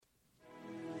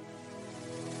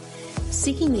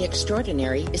Seeking the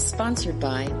Extraordinary is sponsored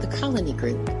by The Colony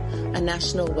Group, a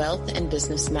national wealth and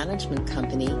business management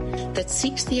company that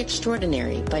seeks the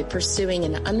extraordinary by pursuing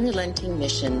an unrelenting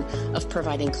mission of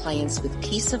providing clients with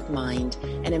peace of mind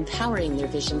and empowering their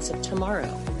visions of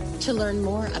tomorrow. To learn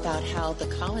more about how The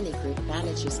Colony Group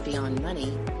manages beyond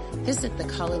money, visit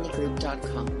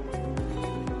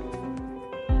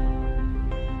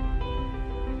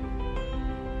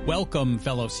thecolonygroup.com. Welcome,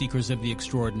 fellow seekers of the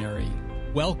extraordinary.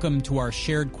 Welcome to our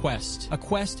shared quest. A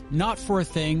quest not for a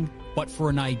thing, but for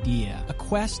an idea. A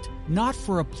quest not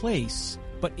for a place,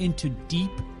 but into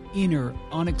deep, inner,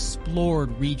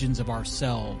 unexplored regions of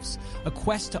ourselves. A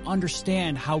quest to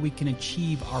understand how we can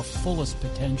achieve our fullest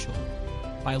potential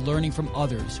by learning from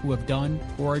others who have done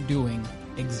or are doing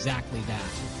exactly that.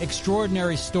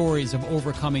 Extraordinary stories of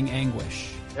overcoming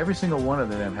anguish. Every single one of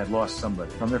them had lost somebody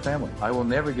from their family. I will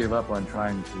never give up on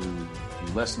trying to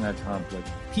lessen that conflict.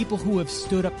 People who have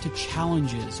stood up to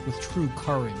challenges with true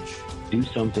courage. Do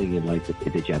something in life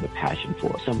that you have a passion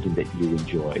for, something that you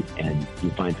enjoy and you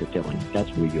find fulfilling. That's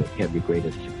where you have your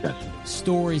greatest success.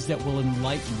 Stories that will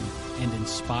enlighten and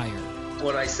inspire.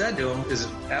 What I said to him is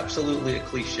absolutely a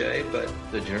cliche, but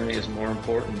the journey is more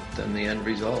important than the end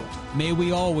result. May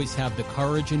we always have the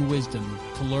courage and wisdom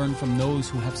to learn from those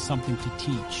who have something to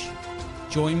teach.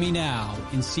 Join me now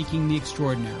in Seeking the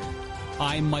Extraordinary.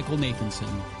 I'm Michael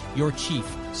Nathanson, your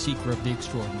chief seeker of the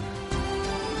extraordinary.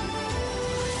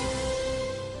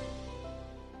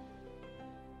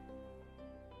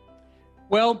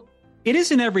 Well, it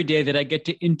isn't every day that I get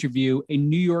to interview a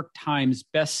New York Times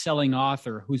best-selling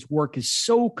author whose work is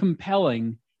so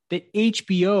compelling that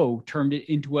HBO turned it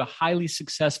into a highly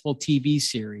successful TV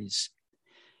series.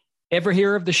 Ever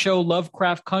hear of the show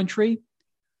Lovecraft Country?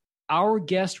 Our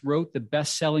guest wrote the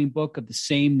best-selling book of the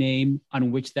same name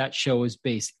on which that show is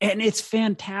based, and it's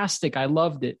fantastic. I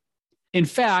loved it. In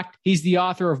fact, he's the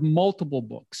author of multiple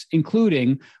books,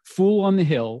 including Fool on the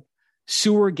Hill,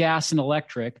 Sewer, Gas, and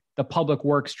Electric, the Public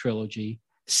Works Trilogy,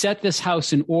 Set This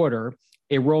House in Order,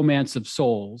 A Romance of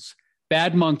Souls,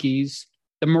 Bad Monkeys,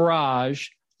 The Mirage,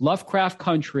 Lovecraft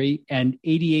Country, and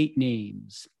 88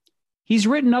 Names. He's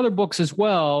written other books as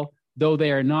well, though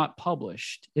they are not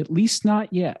published, at least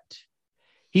not yet.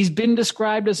 He's been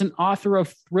described as an author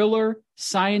of thriller,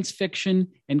 science fiction,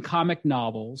 and comic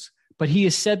novels, but he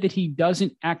has said that he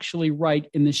doesn't actually write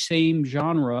in the same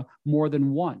genre more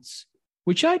than once,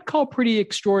 which I'd call pretty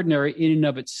extraordinary in and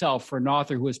of itself for an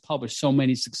author who has published so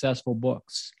many successful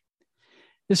books.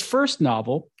 His first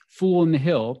novel, Fool on the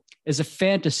Hill, is a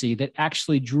fantasy that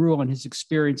actually drew on his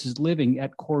experiences living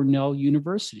at Cornell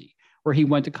University, where he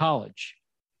went to college.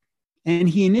 And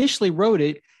he initially wrote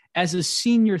it as a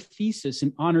senior thesis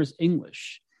in honors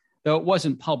English, though it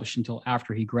wasn't published until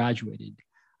after he graduated.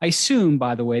 I assume,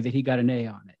 by the way, that he got an A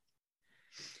on it.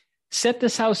 Set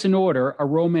This House in Order, A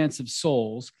Romance of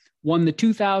Souls, won the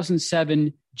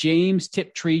 2007 James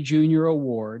Tiptree Jr.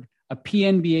 Award, a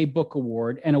PNBA Book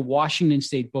Award, and a Washington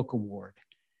State Book Award.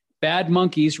 Bad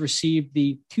Monkeys received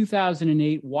the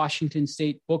 2008 Washington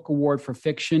State Book Award for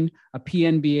Fiction, a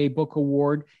PNBA Book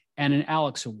Award, and an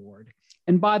Alex Award.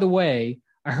 And by the way,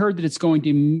 I heard that it's going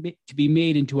to be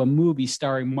made into a movie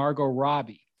starring Margot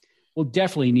Robbie. We'll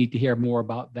definitely need to hear more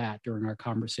about that during our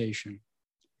conversation.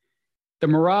 The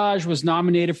Mirage was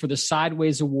nominated for the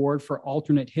Sideways Award for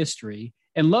Alternate History,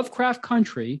 and Lovecraft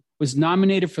Country was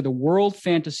nominated for the World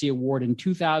Fantasy Award in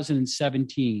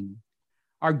 2017.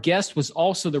 Our guest was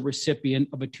also the recipient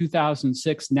of a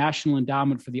 2006 National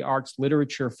Endowment for the Arts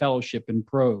Literature Fellowship in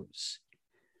Prose.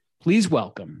 Please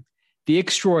welcome the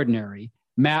extraordinary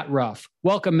Matt Ruff.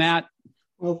 Welcome, Matt.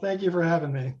 Well, thank you for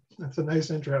having me. That's a nice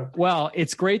intro. Well,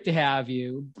 it's great to have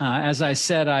you. As I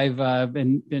said, I've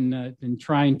been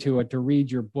trying to read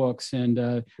your books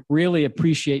and really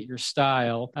appreciate your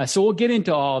style. So we'll get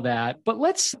into all that. But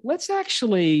let's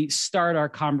actually start our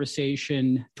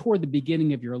conversation toward the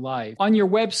beginning of your life. On your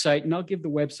website, and I'll give the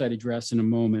website address in a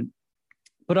moment,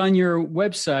 but on your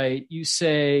website, you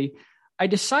say, I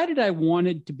decided I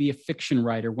wanted to be a fiction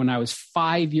writer when I was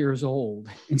 5 years old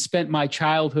and spent my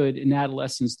childhood and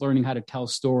adolescence learning how to tell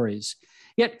stories.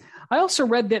 Yet, I also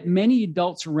read that many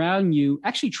adults around you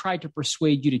actually tried to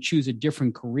persuade you to choose a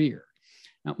different career.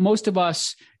 Now, most of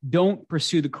us don't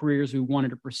pursue the careers we wanted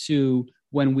to pursue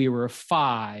when we were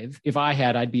 5. If I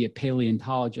had, I'd be a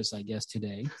paleontologist, I guess,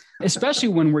 today, especially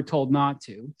when we're told not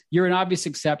to. You're an obvious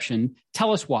exception.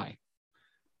 Tell us why.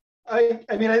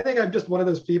 I mean, I think I'm just one of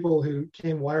those people who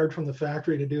came wired from the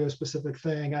factory to do a specific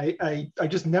thing. I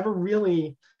just never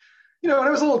really, when I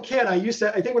was a little kid, I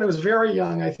think when I was very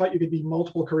young, I thought you could be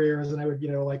multiple careers and I would,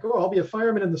 like, oh, I'll be a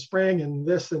fireman in the spring and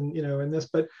this and, and this.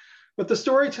 But But the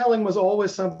storytelling was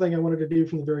always something I wanted to do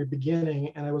from the very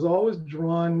beginning. And I was always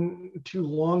drawn to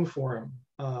long form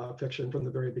fiction from the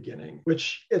very beginning,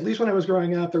 which at least when I was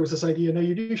growing up, there was this idea, no,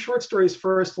 you do short stories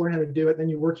first, learn how to do it, then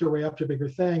you work your way up to bigger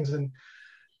things. And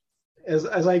as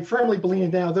I firmly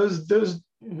believe now, those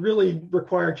really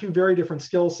require two very different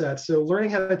skill sets. So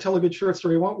learning how to tell a good short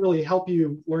story won't really help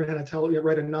you learn how to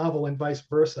write a novel and vice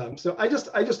versa. So I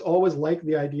just always liked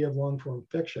the idea of long form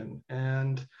fiction.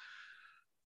 And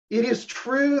it is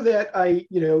true that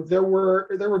there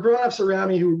were grown-ups around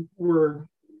me who were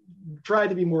tried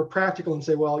to be more practical and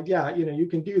say, well, yeah, you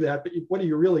can do that, but what are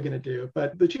you really going to do?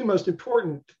 But the two most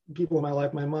important people in my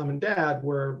life, my mom and dad,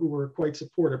 were quite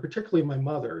supportive, particularly my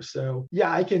mother. So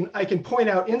yeah, I can point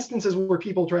out instances where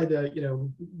people tried to,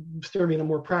 steer me in a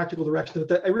more practical direction.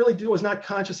 That I really was not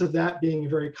conscious of that being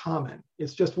very common.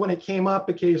 It's just when it came up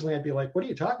occasionally, I'd be like, what are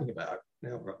you talking about?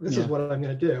 This is what I'm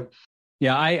going to do.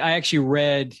 Yeah, I actually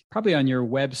read, probably on your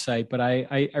website, but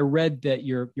I read that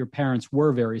your parents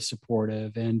were very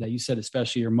supportive, and you said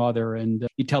especially your mother, and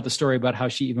you tell the story about how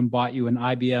she even bought you an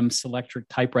IBM Selectric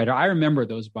typewriter. I remember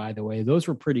those, by the way. Those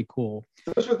were pretty cool.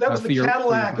 That was the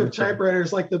Cadillac of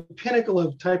typewriters, like the pinnacle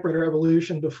of typewriter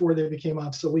evolution before they became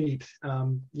obsolete.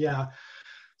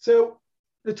 So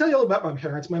to tell you a little about my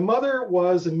parents, my mother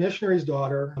was a missionary's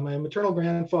daughter. My maternal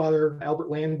grandfather, Albert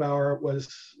Landbauer,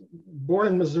 was born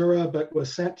in Missouri, but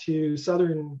was sent to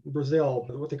southern Brazil,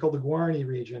 what they call the Guarani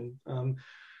region.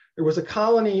 There was a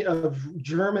colony of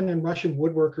German and Russian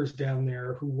woodworkers down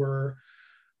there who were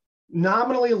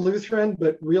nominally Lutheran,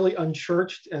 but really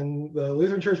unchurched. And the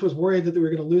Lutheran church was worried that they were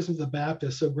going to lose them to the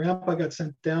Baptists. So Grandpa got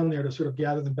sent down there to sort of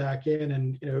gather them back in,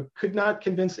 and could not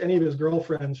convince any of his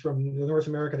girlfriends from North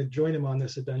America to join him on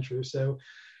this adventure. So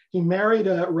he married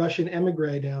a Russian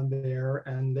emigre down there,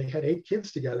 and they had 8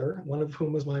 kids together, one of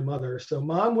whom was my mother. So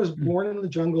Mom was born in the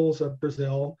jungles of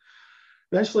Brazil.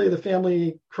 Eventually, the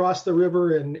family crossed the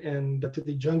river and to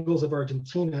the jungles of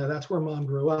Argentina. That's where Mom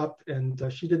grew up, and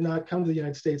she did not come to the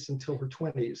United States until her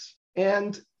 20s.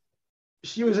 And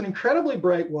she was an incredibly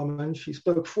bright woman. She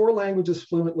spoke 4 languages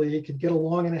fluently, could get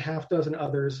along in a half dozen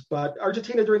others. But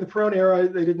Argentina, during the Perón era,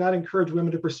 they did not encourage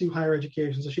women to pursue higher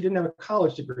education, so she didn't have a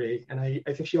college degree. And I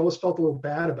think she always felt a little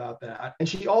bad about that. And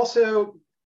she also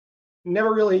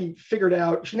never really figured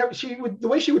out, the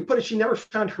way she would put it, she never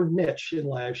found her niche in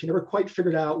life. She never quite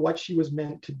figured out what she was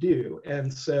meant to do.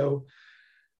 And so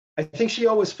I think she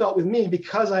always felt with me,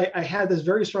 because I had this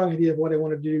very strong idea of what I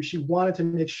wanted to do, she wanted to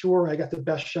make sure I got the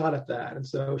best shot at that. And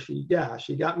so she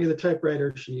got me the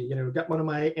typewriter. She, got one of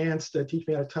my aunts to teach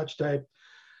me how to touch type,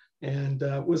 and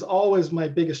was always my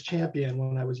biggest champion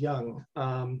when I was young.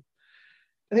 And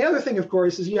the other thing, of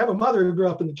course, is you have a mother who grew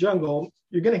up in the jungle,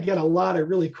 you're going to get a lot of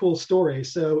really cool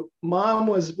stories. So Mom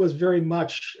was very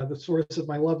much the source of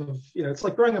my love of, it's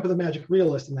like growing up with a magic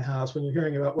realist in the house when you're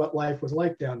hearing about what life was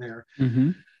like down there.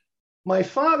 Mm-hmm. My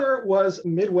father was a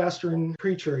Midwestern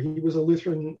preacher. He was a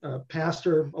Lutheran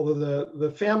pastor, although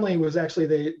the family was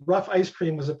actually, rough ice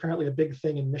cream was apparently a big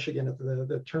thing in Michigan at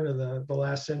the turn of the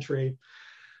last century.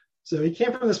 So he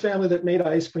came from this family that made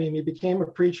ice cream. He became a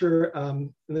preacher,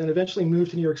 and then eventually moved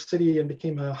to New York City and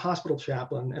became a hospital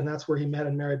chaplain. And that's where he met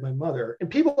and married my mother. And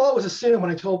people always assume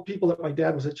when I told people that my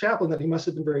dad was a chaplain that he must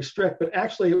have been very strict. But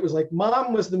actually, it was like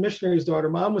Mom was the missionary's daughter.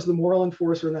 Mom was the moral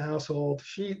enforcer in the household.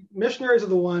 Missionaries are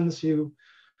the ones who,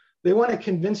 they want to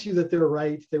convince you that they're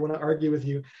right. They want to argue with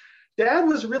you. Dad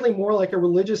was really more like a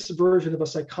religious version of a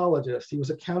psychologist. He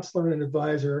was a counselor and an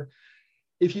advisor.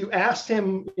 If you asked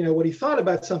him, what he thought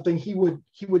about something, he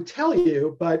would tell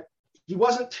you, but he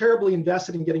wasn't terribly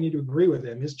invested in getting you to agree with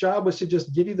him. His job was to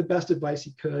just give you the best advice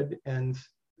he could, and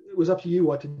it was up to you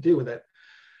what to do with it.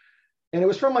 And it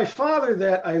was from my father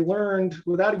that I learned,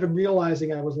 without even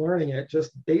realizing I was learning it,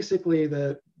 just basically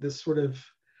this sort of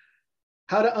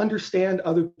how to understand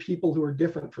other people who are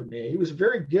different from me. He was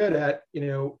very good at,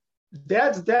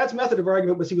 Dad's method of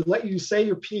argument was he would let you say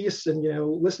your piece and,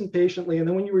 listen patiently. And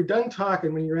then when you were done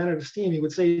talking, when you ran out of steam, he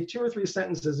would say 2 or 3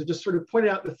 sentences that just sort of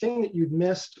pointed out the thing that you'd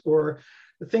missed or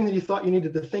the thing that you thought you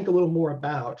needed to think a little more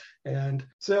about. And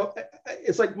so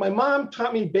it's like my mom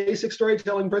taught me basic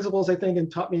storytelling principles, I think, and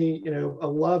taught me, a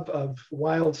love of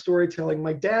wild storytelling.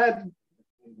 My dad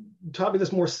taught me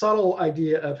this more subtle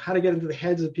idea of how to get into the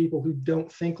heads of people who don't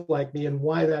think like me and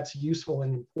why that's useful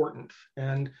and important.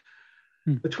 And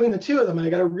between the two of them,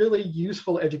 I got a really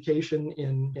useful education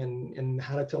in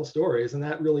how to tell stories, and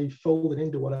that really folded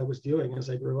into what I was doing as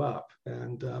I grew up.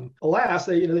 And alas,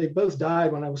 they both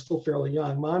died when I was still fairly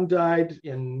young. Mom died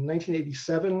in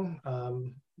 1987,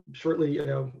 shortly.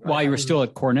 While you were still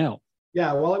at Cornell.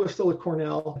 Yeah, while I was still at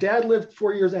Cornell. Dad lived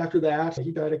 4 years after that.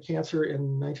 He died of cancer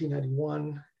in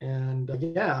 1991.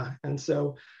 And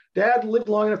so Dad lived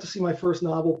long enough to see my first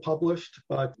novel published,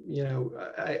 but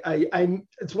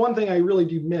it's one thing I really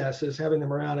do miss is having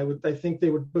them around. I think they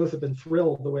would both have been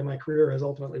thrilled the way my career has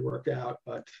ultimately worked out.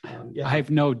 But I have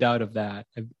no doubt of that.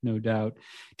 I have no doubt.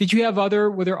 Did you have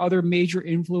were there other major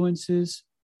influences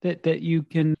that you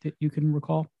can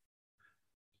recall?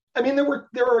 I mean,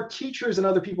 there are teachers and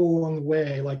other people along the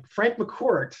way, like Frank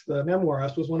McCourt, the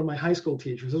memoirist, was one of my high school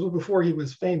teachers. This was before he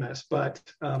was famous, but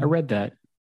I read that.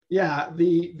 Yeah,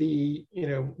 we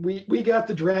got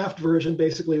the draft version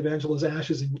basically of Angela's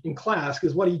Ashes in class,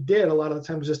 because what he did a lot of the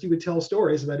time was just he would tell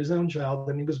stories about his own child,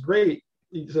 and he was great.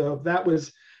 So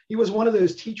he was one of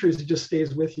those teachers who just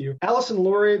stays with you. Alison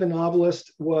Lurie, the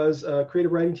novelist, was a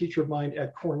creative writing teacher of mine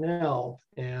at Cornell,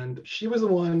 and she was the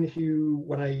one who,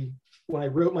 when I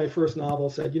wrote my first novel,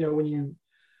 said,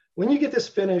 when you get this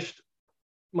finished,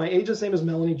 my agent's name is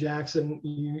Melanie Jackson.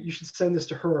 You should send this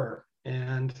to her.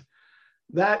 And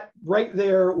that right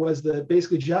there was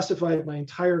basically justified my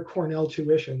entire Cornell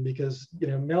tuition, because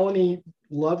Melanie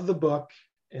loved the book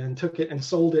and took it and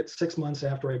sold it 6 months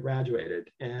after I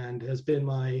graduated, and has been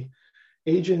my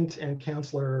agent and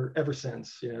counselor ever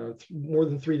since, more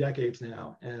than 3 decades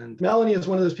now. And Melanie is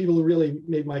one of those people who really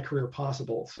made my career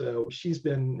possible. So she's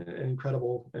been an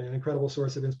incredible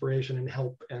source of inspiration and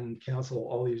help and counsel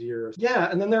all these years.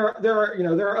 Yeah, and then there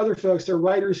are other folks. There are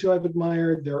writers who I've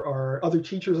admired. There are other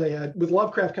teachers I had with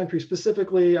Lovecraft Country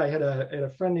specifically. I had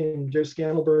a friend named Joe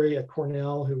Scantlebury at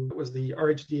Cornell, who was the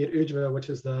RHD at UJMA, which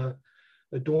is the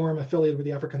dorm affiliated with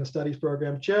the Africana Studies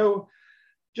program.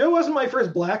 Joe wasn't my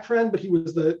first Black friend, but he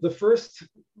was the first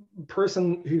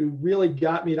person who really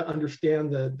got me to understand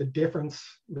the difference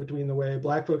between the way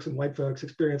Black folks and white folks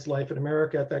experienced life in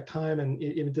America at that time and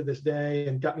even to this day,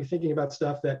 and got me thinking about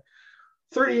stuff that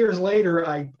 30 years later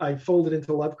I folded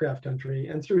into Lovecraft Country.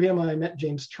 And through him, I met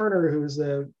James Turner, who was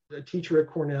a teacher at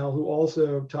Cornell, who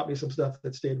also taught me some stuff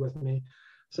that stayed with me.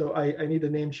 So I need to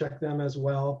name check them as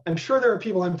well. I'm sure there are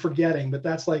people I'm forgetting, but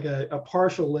that's like a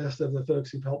partial list of the folks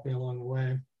who've helped me along the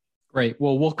way. Great.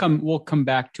 Well, we'll come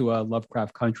back to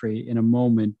Lovecraft Country in a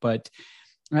moment, but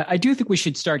I do think we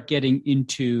should start getting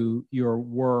into your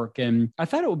work. And I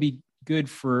thought it would be good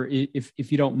for, if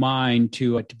you don't mind,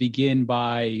 to begin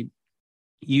by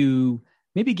you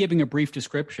maybe giving a brief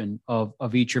description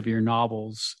of each of your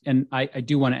novels. And I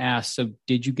do want to ask, so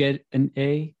did you get an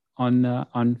A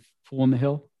on Fool on the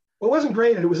Hill? Well, it wasn't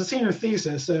graded. It was a senior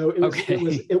thesis, so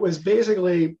it was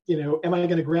basically, am I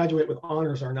going to graduate with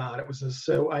honors or not? It was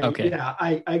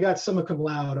I got summa cum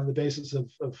laude on the basis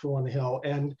of Fool on the Hill,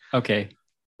 and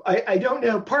I don't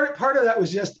know. Part of that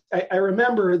was just I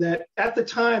remember that at the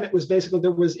time it was basically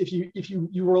if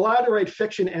you were allowed to write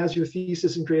fiction as your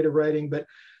thesis in creative writing, but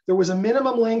there was a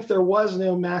minimum length. There was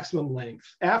no maximum length.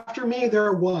 After me,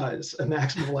 there was a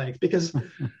maximum length, because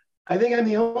I think I'm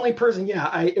the only person.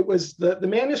 It was the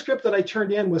manuscript that I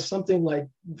turned in was something like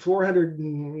 400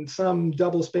 and some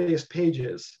double-spaced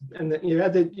pages, and that you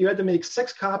had to make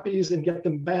 6 copies and get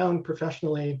them bound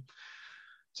professionally.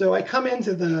 So I come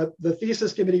into the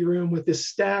thesis committee room with this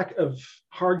stack of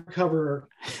hardcover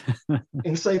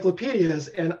encyclopedias,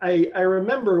 and I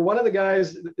remember one of the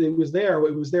guys that was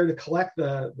there to collect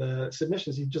the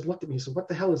submissions. He just looked at me and said, "What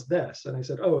the hell is this?" And I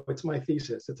said, "Oh, it's my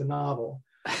thesis. It's a novel."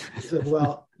 He said,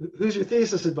 "Well, who's your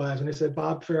thesis advisor?" And I said,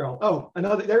 "Bob Farrell." Oh,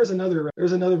 there's another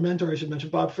mentor I should mention.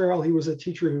 Bob Farrell. He was a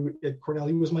teacher at Cornell.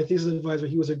 He was my thesis advisor.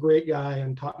 He was a great guy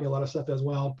and taught me a lot of stuff as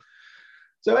well.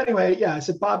 So anyway, I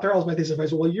said, Bob Farrell's my thesis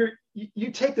advisor. Well,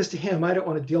 you take this to him. I don't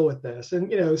want to deal with this. And,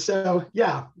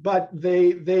 but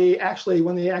they actually,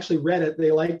 when they actually read it, they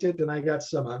liked it, and I got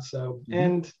summa. So,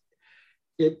 and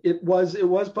it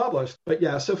was published.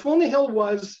 But so Fool on the Hill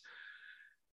was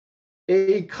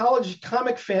a college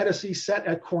comic fantasy set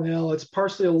at Cornell. It's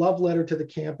partially a love letter to the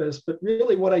campus, but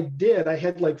really what I did, I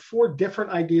had like 4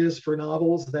 different ideas for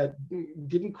novels that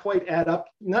didn't quite add up,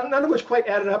 none of which quite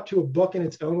added up to a book in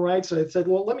its own right. So I said,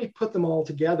 well, let me put them all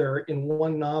together in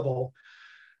one novel.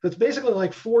 It's basically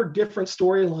like 4 different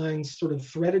storylines sort of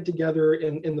threaded together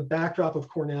in the backdrop of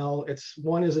Cornell.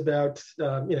 One is about,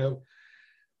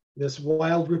 this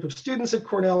wild group of students at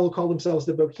Cornell who call themselves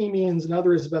the Bohemians.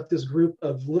 Another is about this group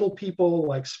of little people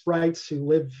like sprites who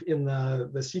live in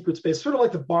the secret space, sort of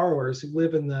like the borrowers who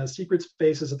live in the secret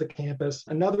spaces of the campus.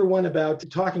 Another one about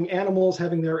talking animals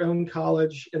having their own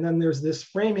college. And then there's this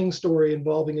framing story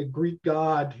involving a Greek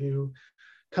god who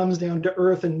comes down to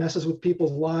earth and messes with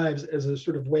people's lives as a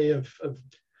sort of way of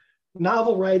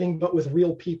novel writing, but with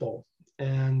real people.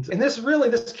 And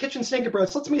this kitchen sink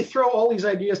approach lets me throw all these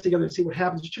ideas together and see what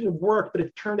happens. It shouldn't have worked, but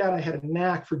it turned out I had a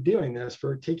knack for doing this,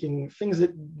 for taking things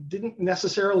that didn't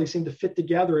necessarily seem to fit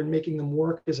together and making them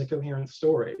work as a coherent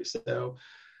story. So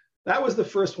that was the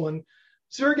first one.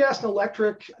 Sewer, Gas, and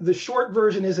Electric, the short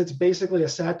version is it's basically a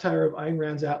satire of Ayn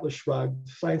Rand's Atlas Shrugged,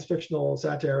 science fictional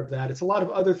satire of that. It's a lot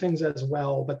of other things as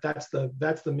well, but that's the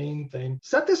main thing.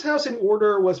 Set This House in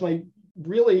Order was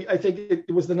I think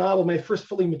it was the novel, my first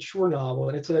fully mature novel.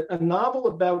 And it's a novel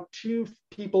about two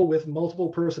people with multiple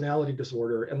personality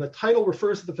disorder. And the title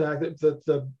refers to the fact that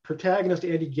the protagonist,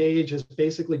 Andy Gage, has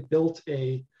basically built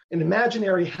an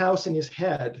imaginary house in his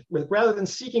head. Rather than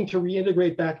seeking to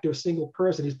reintegrate back to a single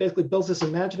person, he's basically built this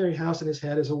imaginary house in his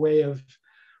head as a way of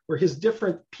where his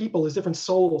different people, his different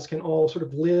souls can all sort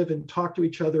of live and talk to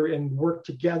each other and work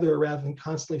together rather than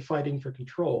constantly fighting for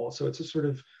control. So it's a sort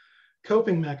of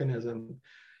coping mechanism.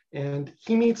 And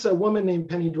he meets a woman named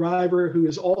Penny Driver who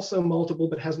is also multiple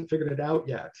but hasn't figured it out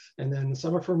yet. And then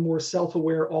some of her more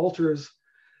self-aware alters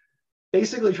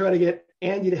basically try to get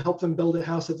Andy to help them build a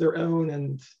house of their own,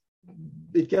 and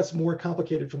it gets more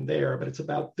complicated from there, but it's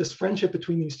about this friendship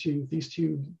between these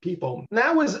two people. And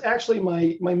that was actually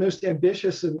my most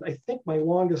ambitious and I think my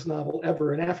longest novel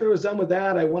ever. And after I was done with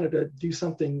that, I wanted to do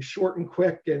something short and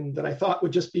quick and that I thought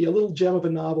would just be a little gem of a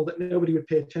novel that nobody would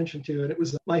pay attention to. And it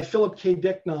was my Philip K.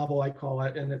 Dick novel, I call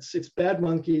it. And it's Bad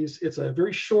Monkeys. It's a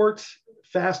very short,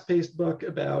 fast-paced book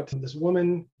about this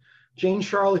woman, Jane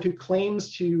Charlotte,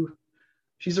 who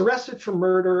she's arrested for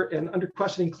murder and under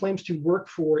questioning claims to work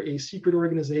for a secret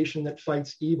organization that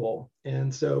fights evil.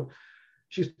 And so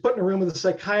she's put in a room with a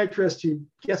psychiatrist who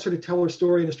gets her to tell her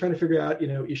story and is trying to figure out,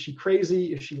 is she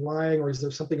crazy? Is she lying? Or is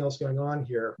there something else going on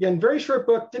here? Again, very short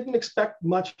book, didn't expect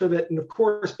much of it. And of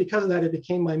course, because of that, it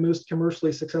became my most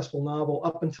commercially successful novel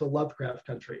up until Lovecraft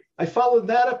Country. I followed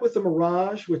that up with The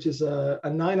Mirage, which is a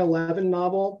 9/11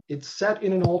 novel. It's set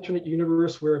in an alternate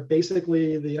universe where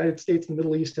basically the United States and the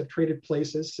Middle East have traded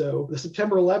places. So the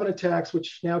September 11 attacks,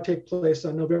 which now take place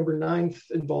on November 9th,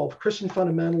 involve Christian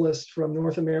fundamentalists from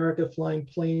North America flying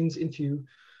planes into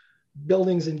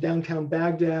buildings in downtown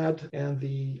Baghdad, and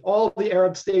all the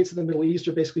Arab states in the Middle East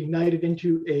are basically united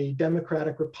into a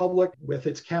democratic republic with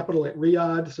its capital at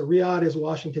Riyadh. So Riyadh is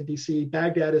Washington, D.C.,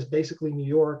 Baghdad is basically New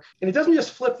York. And it doesn't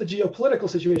just flip the geopolitical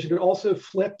situation, it also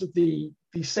flipped the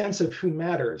sense of who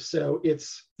matters. So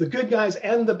it's the good guys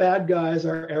and the bad guys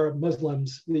are Arab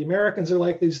Muslims. The Americans are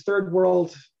like these third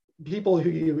world people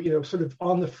who sort of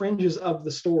on the fringes of the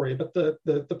story, but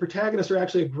the protagonists are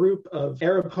actually a group of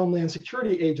Arab Homeland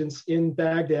Security agents in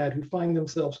Baghdad who find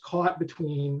themselves caught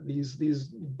between these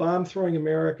bomb-throwing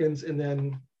Americans and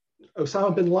then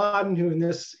Osama bin Laden, who in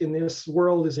this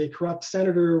world is a corrupt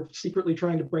senator secretly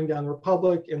trying to bring down the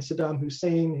republic, and Saddam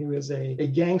Hussein, who is a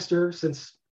gangster,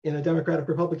 since in a democratic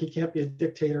republic he can't be a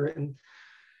dictator. And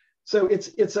so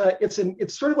it's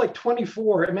sort of like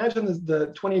 24. Imagine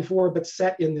the 24, but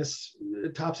set in this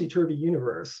topsy-turvy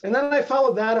universe. And then I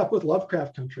followed that up with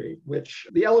Lovecraft Country, which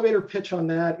the elevator pitch on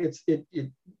that,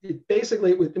 it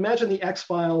basically, imagine the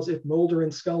X-Files if Mulder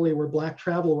and Scully were Black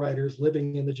travel writers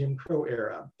living in the Jim Crow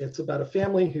era. It's about a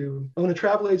family who own a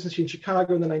travel agency in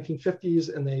Chicago in the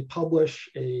 1950s, and they publish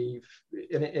a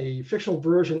fictional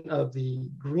version of the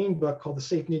Green Book called the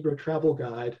Safe Negro Travel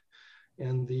Guide.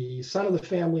 And the son of the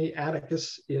family,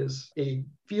 Atticus, is a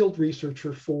field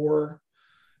researcher for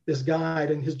this guide.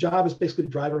 And his job is basically to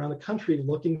drive around the country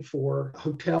looking for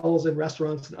hotels and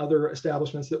restaurants and other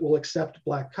establishments that will accept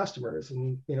Black customers.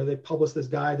 And, they publish this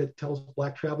guide that tells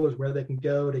Black travelers where they can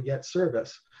go to get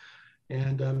service.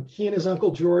 And he and his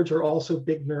uncle George are also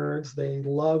big nerds. They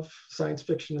love science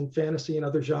fiction and fantasy and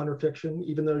other genre fiction,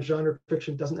 even though genre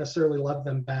fiction doesn't necessarily love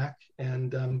them back.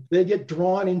 And they get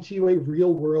drawn into a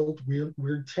real world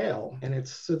weird tale. And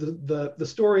it's so the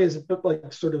story is a bit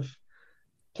like sort of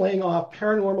playing off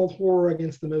paranormal horror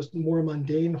against the more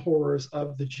mundane horrors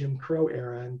of the Jim Crow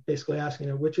era, and basically asking,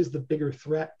 which is the bigger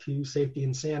threat to safety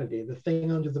and sanity, the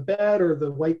thing under the bed or the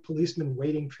white policeman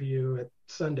waiting for you at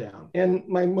sundown. And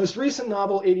my most recent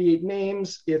novel, 88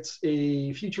 Names, it's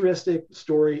a futuristic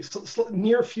story,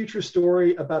 near future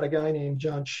story about a guy named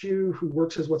John Chu who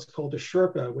works as what's called a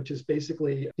Sherpa, which is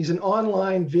basically, he's an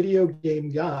online video game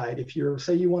guide. If you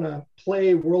want to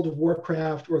play World of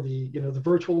Warcraft or the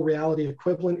virtual reality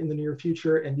equivalent in the near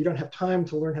future, and you don't have time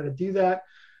to learn how to do that,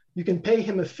 you can pay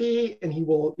him a fee and he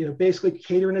will basically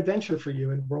cater an adventure for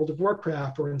you in World of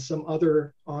Warcraft or in some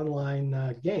other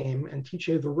online game and teach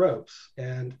you the ropes.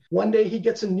 And one day he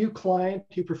gets a new client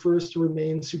who prefers to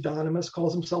remain pseudonymous,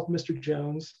 calls himself Mr.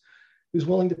 Jones. who's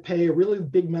willing to pay a really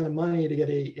big amount of money to get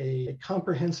a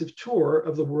comprehensive tour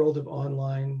of the world of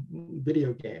online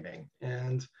video gaming.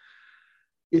 And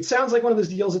it sounds like one of those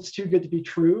deals that's too good to be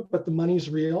true, but the money's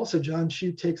real. So John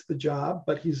Chu takes the job,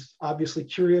 but he's obviously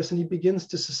curious, and he begins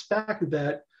to suspect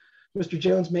that Mr.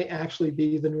 Jones may actually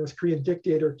be the North Korean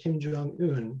dictator Kim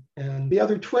Jong-un. And the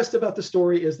other twist about the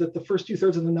story is that the first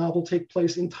 2/3 of the novel take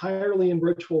place entirely in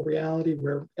virtual reality,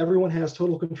 where everyone has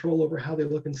total control over how they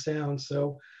look and sound.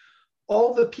 So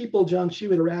all the people John Chu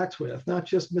interacts with, not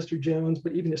just Mr. Jones,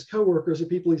 but even his coworkers, are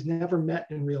people he's never met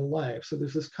in real life. So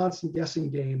there's this constant guessing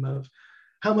game of,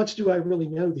 how much do I really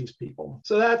know these people?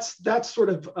 So that's sort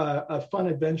of a fun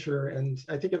adventure. And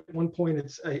I think at one point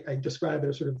I describe it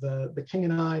as sort of the King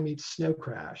and I meets Snow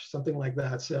Crash, something like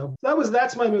that. So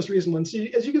that's my most recent one. So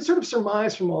as you can sort of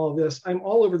surmise from all of this, I'm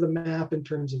all over the map in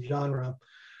terms of genre.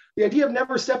 The idea of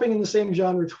never stepping in the same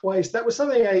genre twice, that was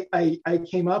something I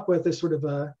came up with as sort of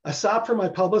a sop for my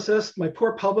publicist, my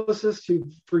poor publicist,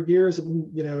 who for years,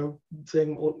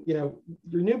 saying, well, your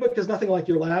new book is nothing like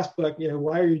your last book.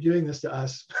 Why are you doing this to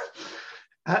us?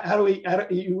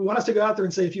 You want us to go out there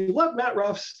and say, if you love Matt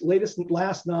Ruff's latest and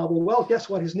last novel, well, guess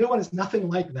what? His new one is nothing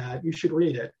like that. You should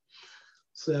read it.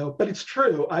 So, but it's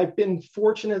true. I've been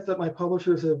fortunate that my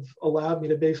publishers have allowed me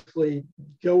to basically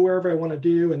go wherever I want to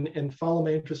do and follow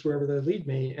my interests wherever they lead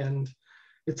me. And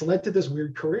it's led to this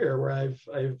weird career where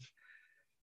I've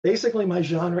basically, my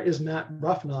genre is Matt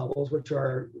Ruff novels, which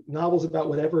are novels about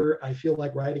whatever I feel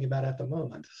like writing about at the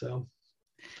moment. So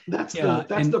that's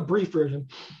the brief version.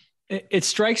 It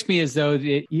strikes me as though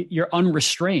you're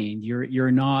unrestrained. You're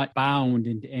not bound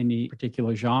into any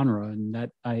particular genre, and that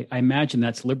I imagine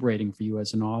that's liberating for you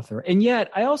as an author. And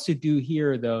yet, I also do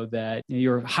hear, though, that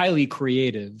you're highly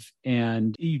creative,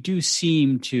 and you do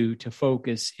seem to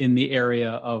focus in the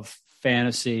area of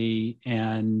fantasy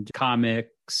and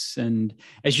comics, and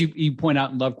as you point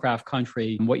out in Lovecraft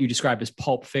Country, what you describe as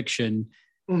pulp fiction,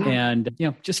 and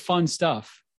just fun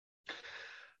stuff.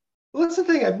 Well, that's the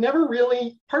thing.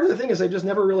 Part of the thing is I just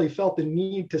never really felt the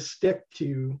need to stick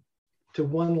to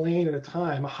one lane at a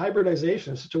time.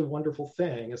 Hybridization is such a wonderful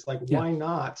thing. It's like, why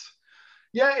not?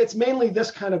 Yeah, it's mainly this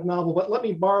kind of novel, but let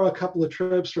me borrow a couple of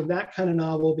tropes from that kind of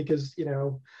novel because,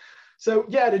 so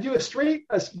yeah, to do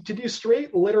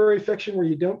straight literary fiction where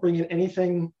you don't bring in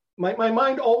anything. My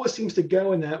mind always seems to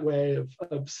go in that way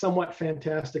of somewhat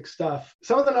fantastic stuff.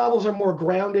 Some of the novels are more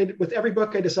grounded. With every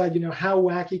book, I decide, how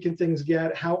wacky can things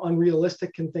get? How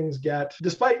unrealistic can things get?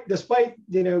 Despite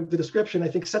the description, I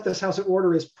think Set This House in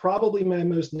Order is probably my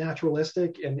most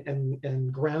naturalistic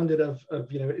and grounded of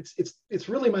it's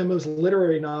really my most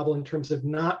literary novel in terms of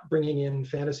not bringing in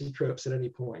fantasy tropes at any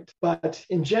point. But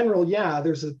in general, yeah,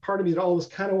 there's a part of me that always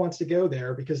kind of wants to go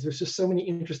there because there's just so many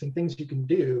interesting things you can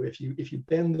do if you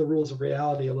bend the rules of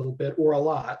reality a little bit or a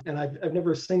lot. And I've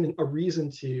never seen a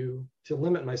reason to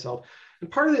limit myself.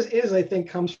 And part of this I think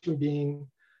comes from being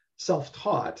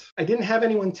self-taught. I didn't have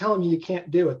anyone telling me you can't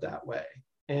do it that way.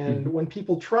 And when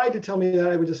people tried to tell me that,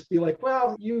 I would just be like,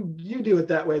 well, you do it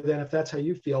that way then if that's how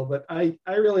you feel, but I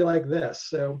really like this.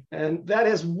 So, and that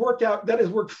has worked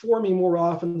for me more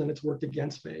often than it's worked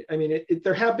against me. I mean,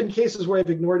 there have been cases where I've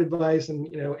ignored advice and,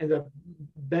 ended up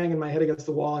banging my head against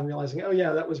the wall and realizing, oh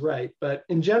yeah, that was right. But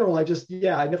in general, I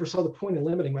never saw the point in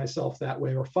limiting myself that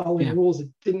way or following rules that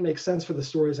didn't make sense for the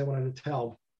stories I wanted to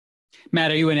tell.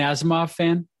 Matt, are you an Asimov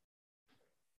fan?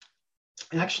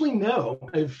 Actually, no.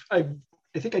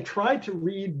 I think I tried to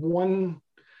read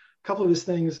couple of his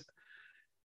things.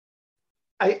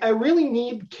 I really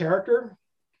need character.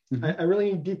 I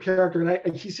really need deep character,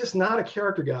 and he's just not a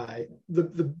character guy.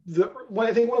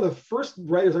 I think one of the first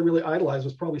writers I really idolized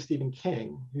was probably Stephen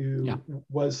King, who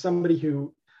was somebody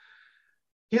who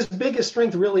his biggest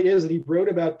strength really is that he wrote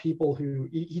about people who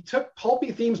he took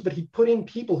pulpy themes, but he put in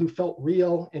people who felt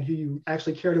real and who you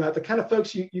actually cared about. The kind of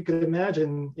folks you could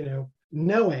imagine,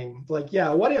 knowing, like, yeah,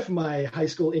 what if my high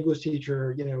school English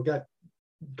teacher, got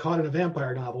caught in a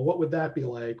vampire novel? What would that be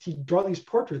like? He'd draw these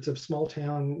portraits of small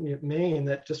town Maine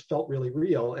that just felt really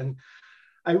real. And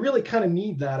I really kind of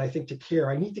need that, I think, to care.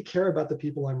 I need to care about the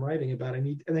people I'm writing about. I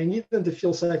need them to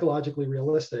feel psychologically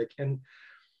realistic. And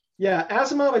yeah,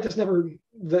 Asimov, I just never,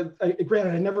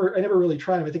 granted, I never really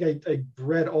tried him. I think I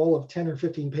read all of 10 or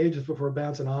 15 pages before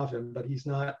bouncing off him, but he's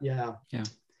not, yeah.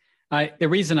 The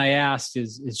reason I asked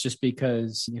is just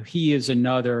because he is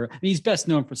he's best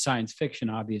known for science fiction,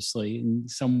 obviously,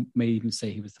 and some may even say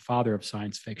he was the father of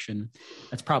science fiction.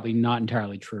 That's probably not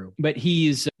entirely true. But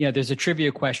there's a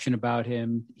trivia question about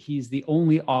him. He's the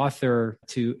only author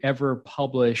to ever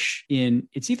publish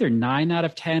it's either 9 out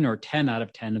of 10 or 10 out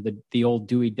of 10 of the old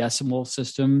Dewey Decimal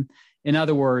System In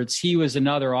other words, he was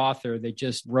another author that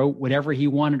just wrote whatever he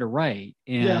wanted to write.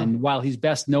 And while he's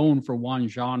best known for one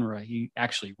genre, he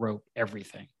actually wrote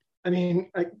everything. I mean,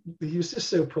 he was just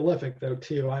so prolific, though,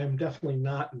 too. I'm definitely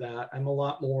not that.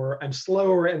 I'm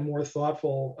slower and more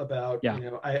thoughtful about,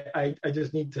 I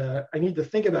just need to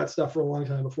think about stuff for a long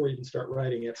time before you can start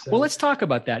writing it. So. Well, let's talk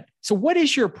about that. So what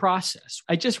is your process?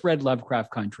 I just read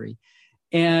Lovecraft Country,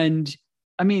 and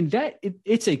I mean,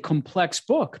 it's a complex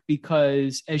book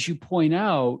because, as you point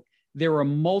out, there are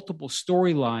multiple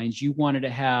storylines. You wanted to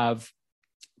have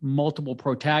multiple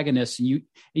protagonists, and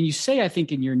you say, I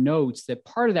think in your notes, that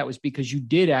part of that was because you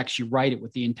did actually write it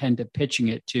with the intent of pitching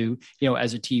it to,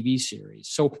 as a TV series.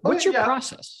 So what's your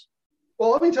process?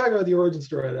 Well, let me talk about the origin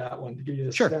story of that one to give you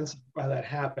a sense of why that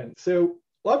happened. So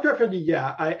Lovecraft Country,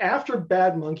 after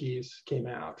Bad Monkeys came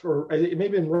out, or it may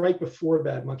have been right before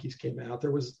Bad Monkeys came out,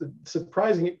 there was a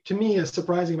surprising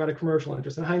amount of commercial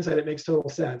interest. In hindsight, it makes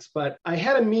total sense. But I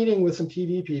had a meeting with some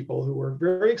TV people who were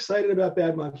very excited about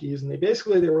Bad Monkeys, and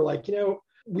they were like,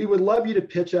 we would love you to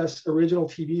pitch us original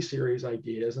TV series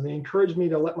ideas. And they encouraged me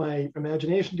to let my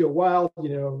imagination go wild,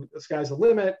 the sky's the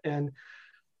limit. And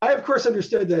I, of course,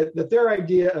 understood that their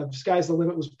idea of sky's the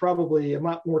limit was probably a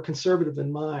lot more conservative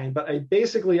than mine, but I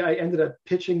ended up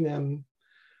pitching them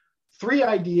 3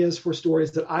 ideas for stories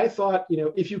that I thought,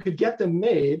 if you could get them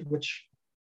made, which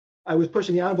I was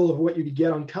pushing the envelope of what you could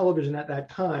get on television at that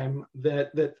time,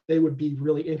 that they would be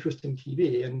really interesting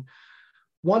TV. And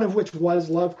one of which was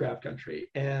Lovecraft Country.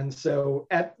 And so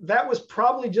that was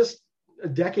probably just a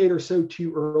decade or so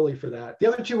too early for that. The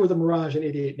other 2 were The Mirage and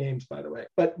 88 Names, by the way.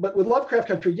 But with Lovecraft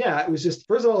Country, it was just,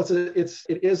 first of all, it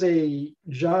is a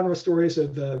genre story, so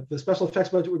the special effects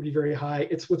budget would be very high.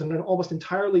 It's with an almost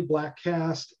entirely Black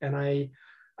cast, and I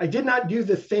did not do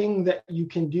the thing that you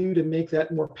can do to make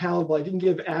that more palatable. I didn't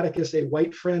give Atticus a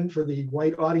white friend for the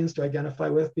white audience to identify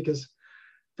with, because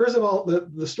first of all,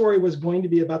 the story was going to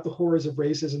be about the horrors of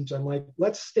racism. So I'm like,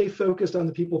 let's stay focused on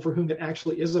the people for whom it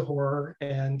actually is a horror.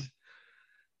 And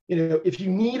if you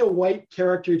need a white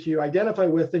character to identify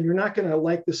with, then you're not going to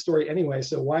like the story anyway.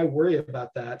 So why worry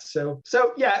about that? So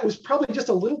it was probably just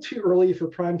a little too early for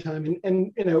prime time.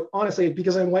 And honestly,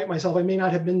 because I'm white myself, I may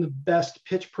not have been the best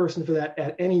pitch person for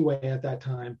that anyway at that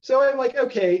time. So I'm like,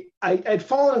 okay, I'd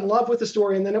fallen in love with the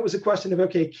story. And then it was a question of,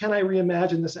 okay, can I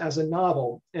reimagine this as a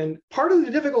novel? And part of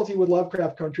the difficulty with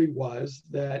Lovecraft Country was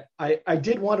that I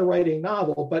did want to write a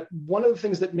novel, but one of the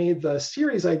things that made the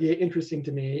series idea interesting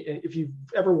to me, if you've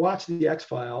ever watched the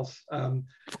X-Files,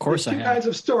 of course, I have. 2 kinds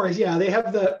of stories. Yeah, they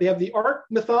have the art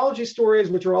mythology stories,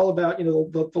 which are all about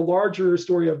the larger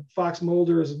story of Fox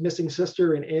Mulder's missing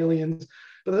sister and aliens.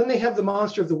 But then they have the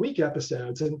Monster of the Week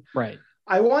episodes, and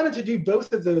I wanted to do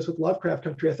both of those with Lovecraft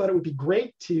Country. I thought it would be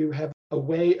great to have a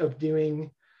way of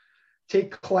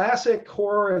take classic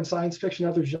horror and science fiction,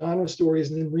 other genre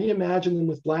stories, and then reimagine them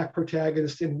with Black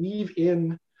protagonists and weave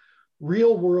in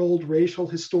real world racial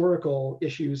historical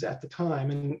issues at the time.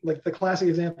 And like the classic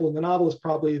example in the novel is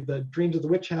probably the Dreams of the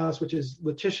Witch House, which is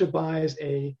Letitia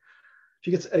she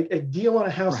gets a deal on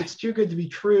a house that's too good to be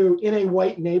true in a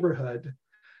white neighborhood,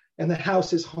 and the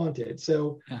house is haunted.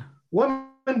 So one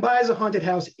buys a haunted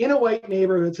house in a white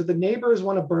neighborhood, so the neighbors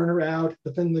want to burn her out,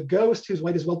 but then the ghost, who's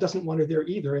white as well, doesn't want her there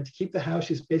either. And to keep the house,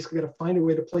 she's basically got to find a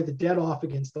way to play the dead off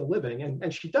against the living,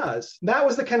 and she does. That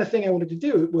was the kind of thing I wanted to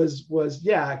do. It was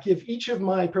give each of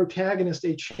my protagonists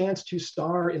a chance to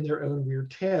star in their own weird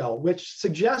tale, which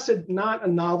suggested not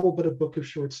a novel, but a book of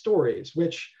short stories,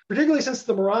 which, particularly since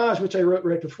The Mirage, which I wrote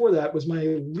right before that, was my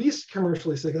least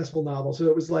commercially successful novel. So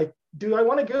it was like, do I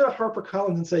want to go to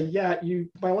HarperCollins and say,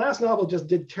 my last novel just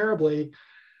did terribly.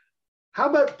 How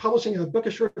about publishing a book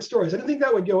of short stories? I didn't think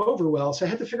that would go over well, so I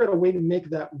had to figure out a way to make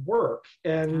that work.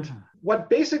 And what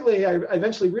basically I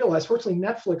eventually realized, fortunately,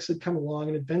 Netflix had come along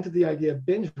and invented the idea of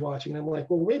binge watching. And I'm like,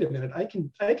 well, wait a minute, I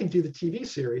can do the TV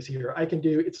series here.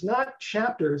 It's not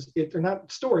chapters, they're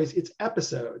not stories, it's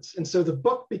episodes. And so the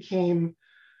book became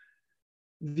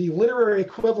the literary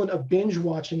equivalent of binge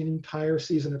watching an entire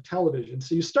season of television.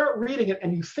 So you start reading it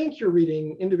and you think you're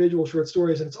reading individual short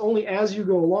stories, and it's only as you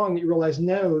go along that you realize,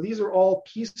 no, these are all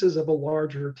pieces of a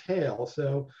larger tale.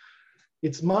 So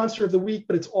it's Monster of the Week,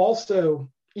 but it's also,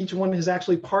 each one is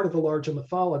actually part of the larger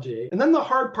mythology. And then the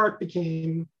hard part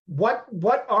became, what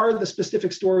are the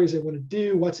specific stories I want to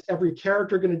do? What's every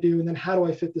character going to do? And then how do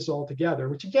I fit this all together?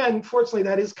 Which again, fortunately,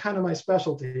 that is kind of my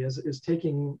specialty, is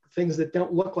taking things that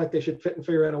don't look like they should fit and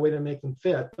figure out a way to make them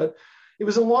fit. But it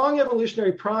was a long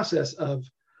evolutionary process of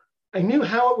I knew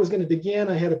how it was going to begin.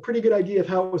 I had a pretty good idea of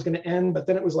how it was going to end, but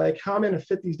then it was like, how am I going to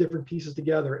fit these different pieces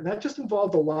together? And that just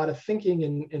involved a lot of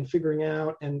thinking and figuring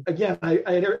out. And again, I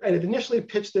had initially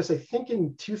pitched this, I think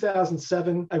in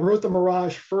 2007. I wrote The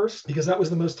Mirage first because that was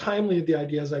the most timely of the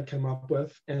ideas I'd come up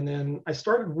with. And then I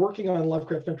started working on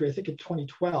Lovecraft Country, I think in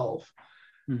 2012,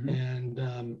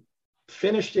 and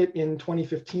finished it in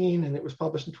 2015, and it was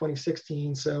published in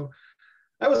 2016. So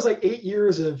that was like 8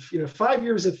 years of, 5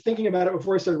 years of thinking about it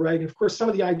before I started writing. Of course, some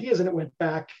of the ideas in it went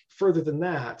back further than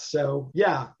that. So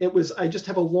yeah, I just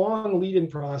have a long lead-in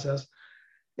process.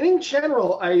 And in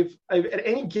general, I've at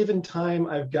any given time,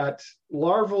 I've got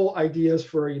larval ideas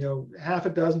for, half a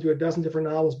dozen to a dozen different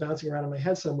novels bouncing around in my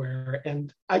head somewhere.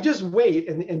 And I just wait.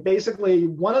 And basically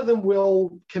one of them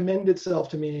will commend itself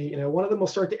to me. One of them will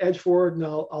start to edge forward, and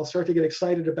I'll start to get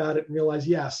excited about it and realize,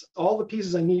 yes, all the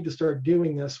pieces I need to start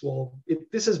doing this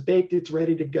this is baked, it's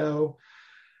ready to go.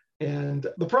 And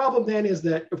the problem then is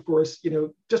that, of course,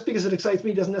 just because it excites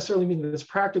me doesn't necessarily mean that it's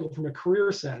practical from a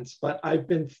career sense, but I've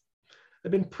been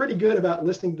pretty good about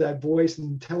listening to that voice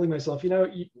and telling myself, you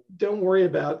don't worry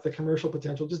about the commercial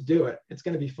potential, just do it. It's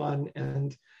going to be fun.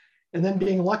 And then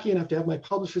being lucky enough to have my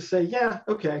publisher say, yeah,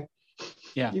 okay,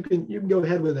 yeah, you can go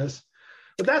ahead with this.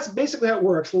 But that's basically how it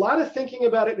works. A lot of thinking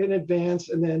about it in advance.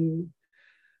 And then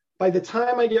by the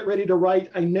time I get ready to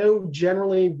write, I know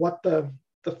generally what the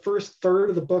first third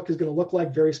of the book is going to look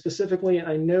like very specifically. And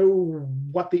I know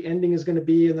what the ending is going to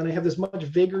be. And then I have this much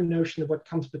vaguer notion of what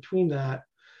comes between that.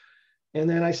 And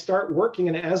then I start working,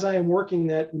 and as I am working,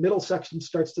 that middle section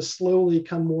starts to slowly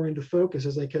come more into focus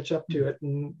as I catch up to it.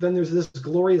 And then there's this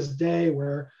glorious day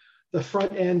where the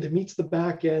front end meets the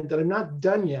back end, that I'm not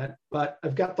done yet, but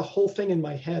I've got the whole thing in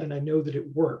my head, and I know that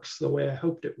it works the way I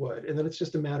hoped it would. And then it's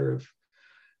just a matter of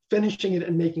finishing it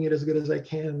and making it as good as I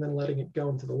can, and then letting it go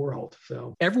into the world.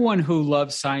 So everyone who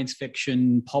loves science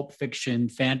fiction, pulp fiction,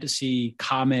 fantasy,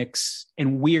 comics,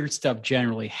 and weird stuff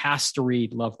generally has to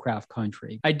read Lovecraft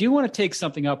Country. I do want to take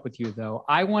something up with you, though.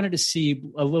 I wanted to see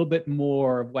a little bit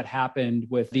more of what happened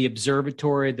with the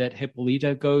observatory that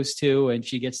Hippolyta goes to, and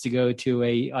she gets to go to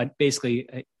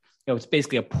it's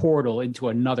basically a portal into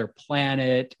another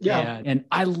planet. Yeah. And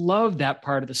I love that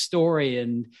part of the story.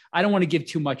 And I don't want to give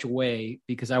too much away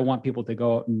because I want people to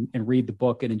go out and read the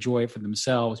book and enjoy it for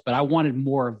themselves. But I wanted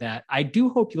more of that. I do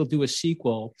hope you'll do a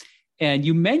sequel. And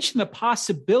you mentioned the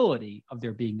possibility of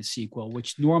there being a sequel,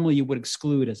 which normally you would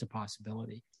exclude as a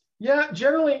possibility. Yeah,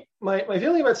 generally, my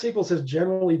feeling about sequels has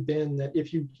generally been that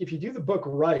if you do the book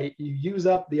right, you use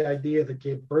up the idea that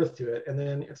gave birth to it, and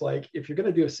then it's like, if you're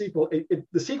going to do a sequel,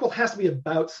 the sequel has to be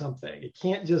about something. It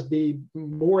can't just be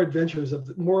more adventures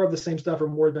of more of the same stuff or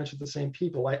more adventures of the same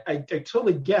people. I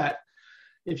totally get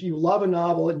if you love a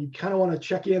novel and you kind of want to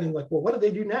check in and like, well, what did they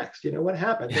do next? What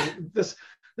happened? And this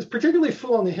particularly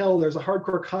Fool on the Hill, there's a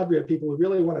hardcore cadre of people who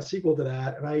really want a sequel to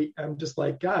that, and I'm just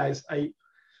like, guys,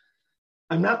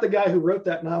 I'm not the guy who wrote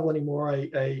that novel anymore.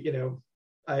 I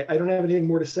don't have anything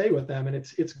more to say with them, and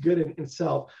it's good in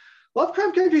itself.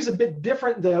 Lovecraft Country is a bit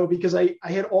different though, because I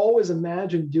had always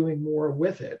imagined doing more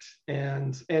with it,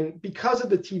 and because of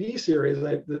the TV series,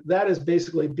 that is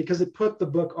basically because it put the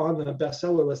book on the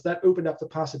bestseller list. That opened up the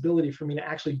possibility for me to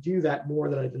actually do that more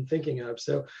than I've been thinking of.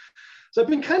 So I've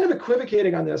been kind of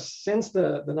equivocating on this since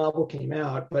the novel came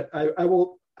out, but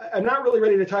I'm not really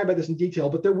ready to talk about this in detail,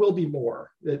 but there will be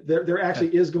more. There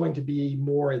actually is going to be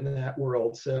more in that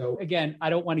world. So again,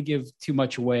 I don't want to give too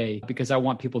much away because I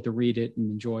want people to read it and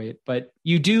enjoy it. But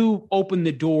you do open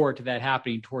the door to that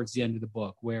happening towards the end of the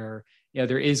book, where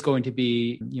there is going to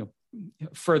be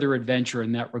further adventure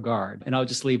in that regard. And I'll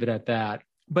just leave it at that.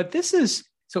 But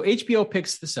so HBO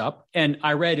picks this up, and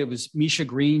I read it was Misha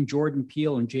Green, Jordan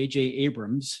Peele, and J.J.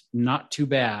 Abrams. Not too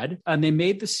bad. And they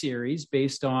made the series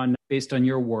based on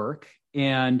your work.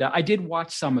 And I did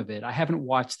watch some of it. I haven't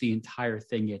watched the entire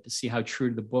thing yet to see how true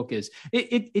to the book is.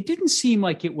 It didn't seem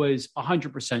like it was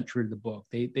 100% true to the book.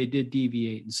 They did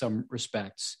deviate in some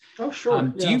respects. Oh, sure.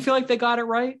 Do you feel like they got it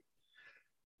right?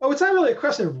 Oh, it's not really a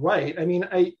question of right. I mean,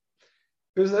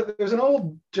 there's an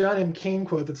old John M. Cain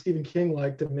quote that Stephen King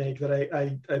liked to make that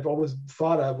I've always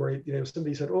thought of, where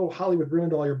somebody said, "Oh, Hollywood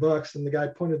ruined all your books," and the guy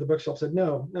pointed at the bookshelf and said,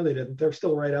 "No, they didn't. They're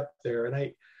still right up there." And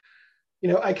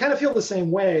I kind of feel the same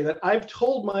way, that I've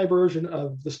told my version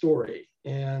of the story,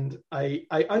 and I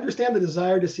understand the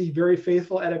desire to see very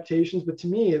faithful adaptations, but to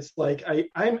me, it's like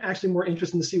I'm actually more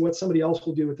interested to see what somebody else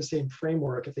will do with the same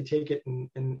framework if they take it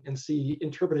and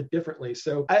interpret it differently.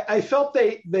 So I felt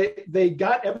they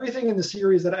got everything in the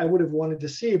series that I would have wanted to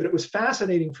see, but it was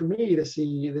fascinating for me to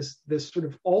see this sort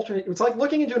of alternate. It's like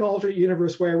looking into an alternate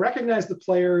universe where I recognize the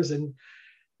players, and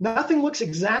nothing looks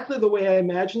exactly the way I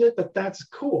imagined it, but that's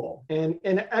cool. And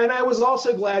I was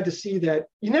also glad to see that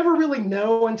you never really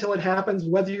know until it happens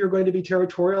whether you're going to be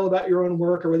territorial about your own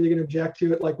work or whether you're going to object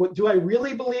to it. Like, what do I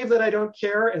really believe that I don't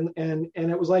care? And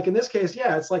it was like, in this case,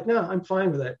 yeah, it's like, no, I'm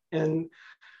fine with it. And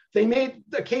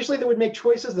occasionally they would make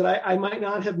choices that I might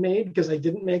not have made because I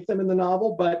didn't make them in the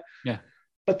novel, but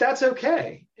that's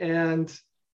okay. And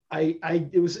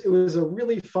it was a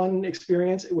really fun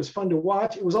experience. It was fun to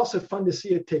watch. It was also fun to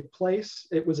see it take place.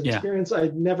 It was an experience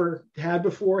I'd never had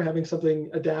before, having something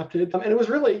adapted. And it was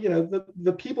really,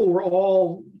 the people were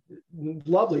all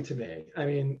lovely to me. I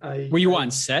mean, were you on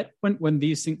set when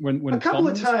these things, when a couple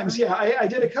of times? Yeah, I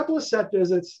did a couple of set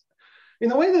visits. I mean,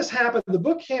 the way this happened, the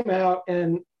book came out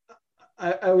and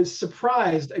I was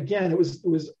surprised. Again, it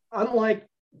was unlike,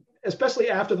 especially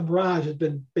after The Barrage had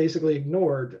been basically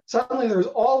ignored. Suddenly there was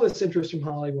all this interest from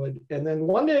Hollywood. And then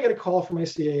one day I get a call from my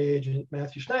CA agent,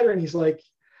 Matthew Schneider, and he's like,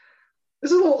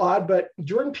 this is a little odd, but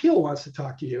Jordan Peele wants to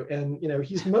talk to you. And,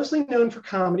 he's mostly known for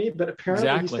comedy, but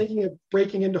apparently he's thinking of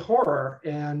breaking into horror.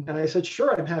 And I said,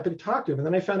 sure, I'm happy to talk to him. And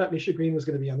then I found out Misha Green was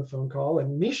going to be on the phone call.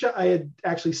 And Misha, I had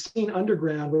actually seen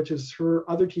Underground, which is her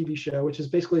other TV show, which is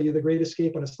basically The Great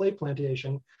Escape on a Slave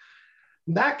Plantation.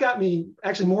 That got me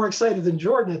actually more excited than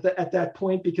Jordan at that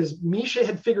point, because Misha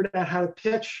had figured out how to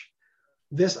pitch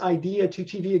this idea to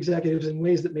TV executives in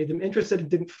ways that made them interested and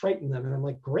didn't frighten them. And I'm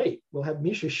like, great, we'll have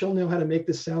Misha. She'll know how to make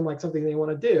this sound like something they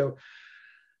want to do.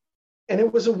 And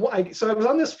it was so I was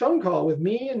on this phone call with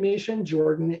me and Misha and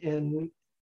Jordan, and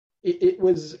it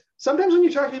was, sometimes when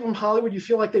you talk to people in Hollywood, you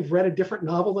feel like they've read a different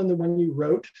novel than the one you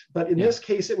wrote. But in this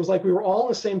case, it was like we were all on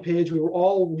the same page. We'd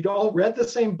all read the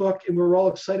same book, and we were all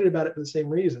excited about it for the same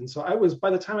reason. So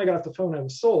by the time I got off the phone, I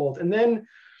was sold. And then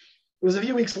it was a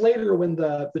few weeks later when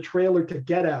the trailer to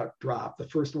Get Out dropped, the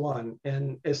first one.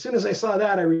 And as soon as I saw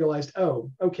that, I realized, oh,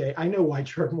 okay, I know why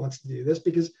Jordan wants to do this,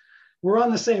 because we're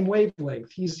on the same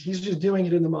wavelength. He's just doing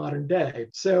it in the modern day.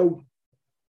 So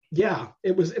yeah,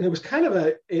 it was kind of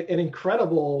an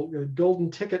incredible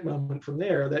golden ticket moment from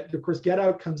there. That, of course, Get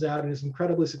Out comes out and is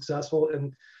incredibly successful,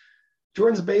 and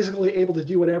Jordan's basically able to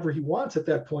do whatever he wants at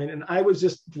that point. And I was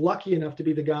just lucky enough to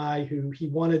be the guy who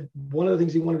one of the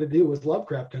things he wanted to do was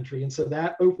Lovecraft Country. And so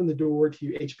that opened the door to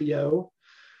HBO,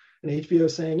 and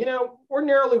HBO saying,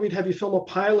 ordinarily we'd have you film a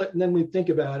pilot and then we'd think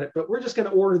about it, but we're just going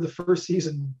to order the first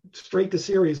season straight to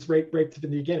series, right to the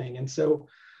beginning. And so,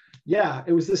 yeah,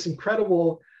 it was this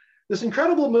incredible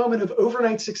moment of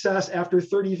overnight success after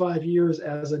 35 years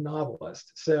as a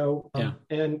novelist. So,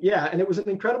 and it was an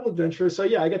incredible adventure. So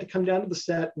yeah, I got to come down to the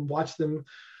set and watch them.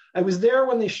 I was there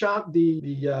when they shot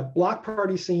the block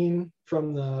party scene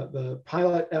from the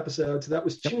pilot episode. So that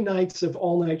was 2 nights of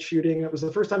all night shooting. It was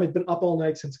the first time I'd been up all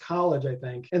night since college, I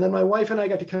think. And then my wife and I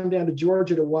got to come down to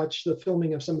Georgia to watch the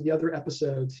filming of some of the other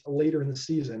episodes later in the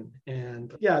season.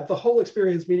 And yeah, the whole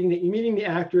experience, meeting the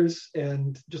actors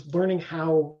and just learning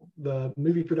how the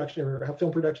movie production or how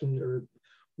film production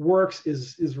works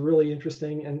is really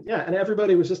interesting. And yeah, and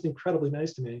everybody was just incredibly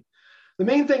nice to me. The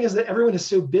main thing is that everyone is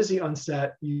so busy on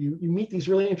set. You meet these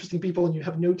really interesting people and you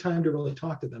have no time to really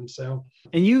talk to them. So,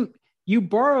 and you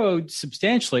borrowed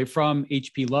substantially from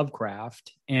H.P.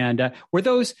 Lovecraft, and were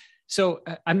those? So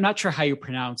I'm not sure how you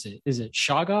pronounce it. Is it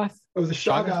Shoggoth? Oh, the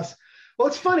Shoggoth. Well,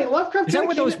 it's funny. Lovecraft. Is that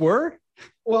what those were?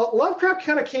 Well, Lovecraft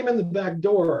kind of came in the back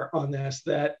door on this.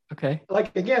 That okay.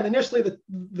 Like again, initially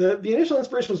the initial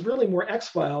inspiration was really more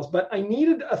X-Files, but I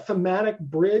needed a thematic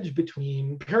bridge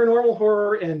between paranormal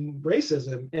horror and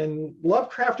racism. And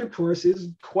Lovecraft, of course, is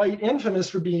quite infamous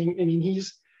for being. I mean,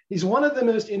 he's one of the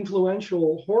most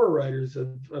influential horror writers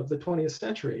of the 20th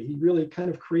century. He really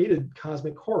kind of created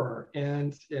cosmic horror,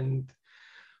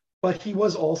 but he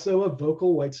was also a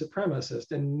vocal white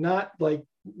supremacist, and not like,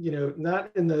 not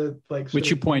in the like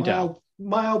which you point out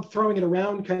mild throwing it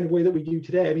around kind of way that we do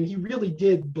today. I mean, he really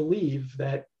did believe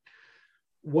that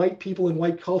white people and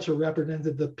white culture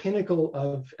represented the pinnacle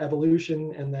of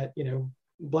evolution, and that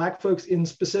Black folks in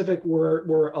specific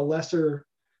were a lesser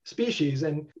species.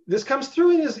 And this comes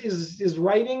through in his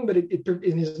writing, but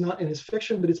in his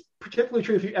fiction, but it's particularly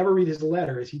true if you ever read his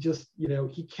letters. He just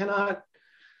he cannot.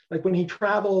 Like when he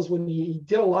travels, he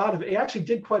actually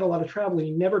did quite a lot of traveling.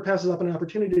 He never passes up an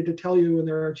opportunity to tell you when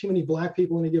there are too many Black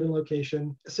people in a given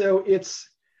location. So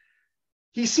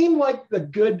he seemed like a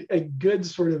good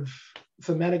sort of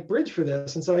thematic bridge for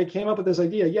this. And so I came up with this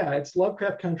idea. Yeah, it's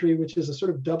Lovecraft Country, which is a sort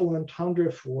of double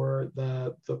entendre for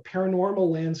the paranormal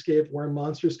landscape where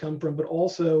monsters come from, but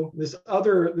also this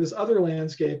other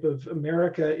landscape of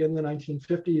America in the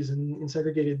 1950s in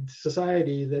segregated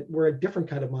society where a different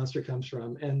kind of monster comes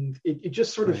from. And it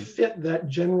just sort of fit that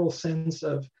general sense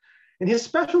of And his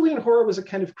specialty in horror was a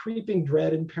kind of creeping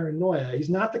dread and paranoia. He's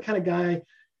not the kind of guy,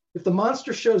 if the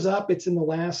monster shows up, it's in the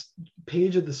last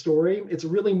page of the story. It's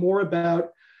really more about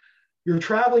you're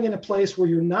traveling in a place where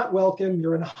you're not welcome,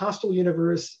 you're in a hostile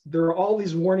universe, there are all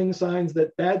these warning signs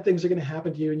that bad things are going to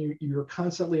happen to you, and you're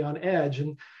constantly on edge.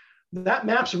 And that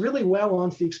maps really well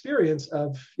onto the experience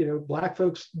of, Black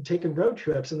folks taking road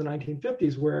trips in the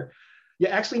 1950s, where you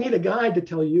actually need a guide to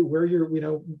tell you where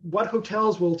what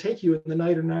hotels will take you in the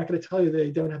night are not going to tell you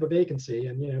they don't have a vacancy,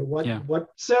 and what.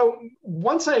 So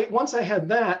once I had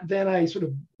that, then I sort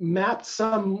of mapped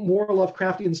some more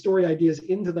Lovecraftian story ideas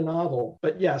into the novel.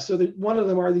 But yeah, so one of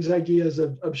them are these ideas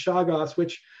of Shoggoths,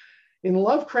 which in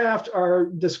Lovecraft are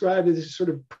described as sort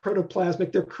of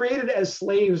protoplasmic. They're created as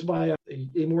slaves by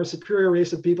a more superior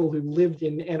race of people who lived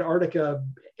in Antarctica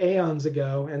eons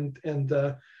ago, and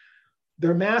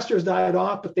their masters died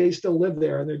off, but they still live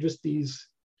there. And they're just these,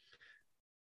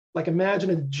 like,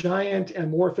 imagine a giant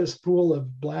amorphous pool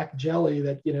of black jelly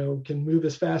that, can move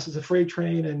as fast as a freight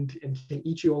train and can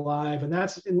eat you alive.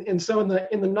 And so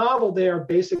in the novel, they are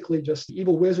basically just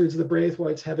evil wizards. The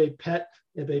Braithwaites have a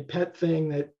pet thing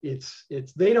that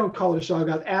they don't call it a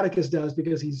Shoggoth. Atticus does,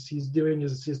 because he's doing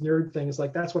his nerd thing. It's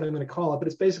like, that's what I'm going to call it. But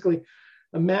it's basically,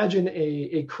 imagine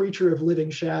a creature of living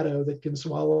shadow that can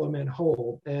swallow a man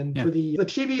whole. And for the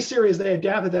TV series, they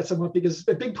adapted that somewhat because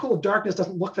a big pool of darkness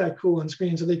doesn't look that cool on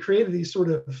screen. So they created these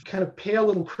sort of kind of pale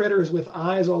little critters with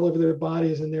eyes all over their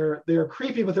bodies, and they're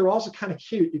creepy, but they're also kind of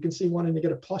cute. You can see wanting to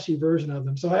get a plushy version of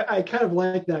them. So I kind of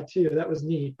like that too. That was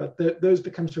neat. But those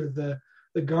become sort of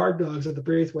the guard dogs of the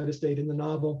Braithwaite estate in the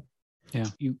novel. Yeah,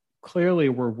 you clearly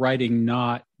were writing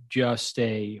not just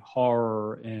a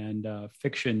horror and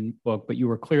fiction book, but you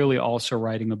were clearly also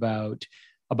writing about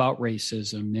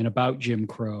racism and about Jim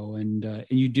Crow, and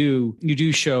you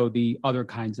do show the other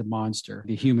kinds of monster,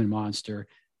 the human monster.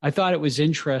 I thought it was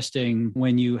interesting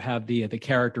when you have the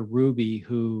character Ruby,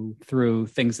 who, through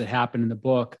things that happen in the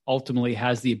book, ultimately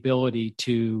has the ability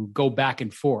to go back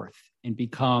and forth and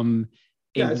become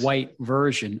a white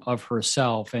version of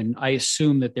herself. And I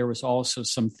assume that there was also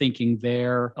some thinking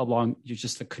there along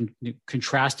just the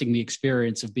contrasting the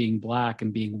experience of being Black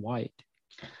and being white.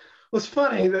 Well, it's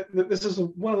funny that this is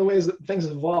one of the ways that things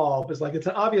evolve. Is like, it's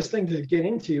an obvious thing to get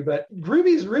into, but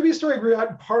Ruby's story grew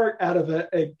out in part out of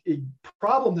a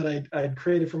problem that I'd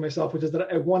created for myself, which is that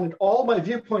I wanted all my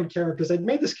viewpoint characters. I'd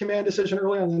made this command decision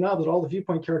early on in the novel that all the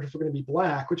viewpoint characters were going to be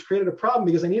Black, which created a problem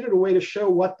because I needed a way to show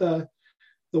what the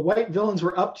white villains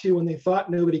were up to when they thought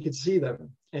nobody could see them.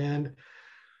 And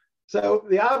so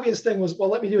the obvious thing was, well,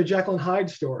 let me do a Jekyll and Hyde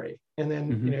story. And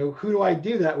then, who do I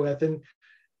do that with? And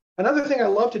another thing I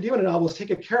love to do in a novel is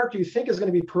take a character you think is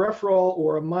going to be peripheral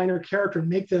or a minor character and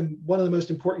make them one of the most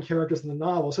important characters in the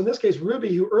novel. So in this case,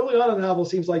 Ruby, who early on in the novel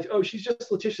seems like, oh, she's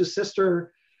just Letitia's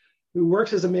sister who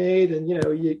works as a maid, and,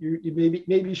 you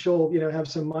maybe she'll, have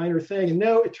some minor thing. And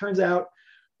no, it turns out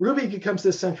Ruby becomes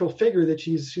this central figure that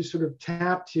she's sort of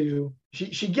tapped to.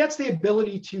 She gets the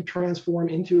ability to transform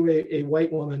into a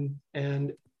white woman,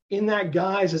 and in that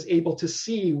guise is able to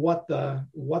see what the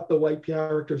white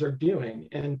characters are doing.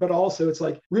 But also it's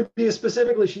like Ruby is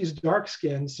specifically, she's dark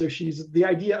skinned, so the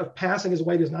idea of passing as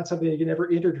white is not something that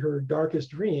never entered her darkest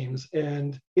dreams.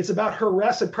 And it's about her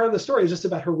and part of the story is just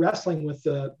about her wrestling with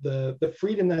the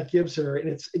freedom that gives her. And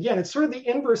it's sort of the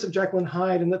inverse of Jekyll and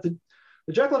Hyde, and that the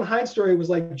Jekyll and Hyde story was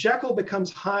like Jekyll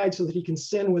becomes Hyde so that he can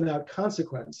sin without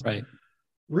consequence. Right.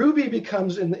 Ruby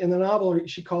becomes, in the novel,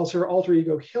 she calls her alter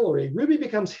ego Hillary. Ruby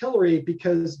becomes Hillary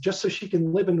because just so she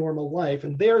can live a normal life.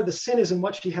 And there, the sin is in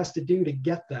what she has to do to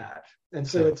get that. And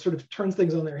so it sort of turns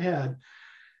things on their head.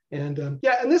 And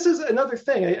and this is another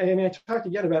thing. I talked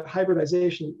again about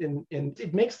hybridization, and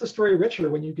it makes the story richer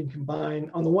when you can combine,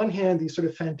 on the one hand, these sort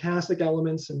of fantastic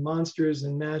elements and monsters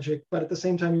and magic, but at the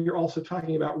same time, you're also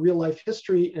talking about real life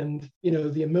history and,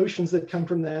 the emotions that come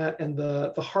from that and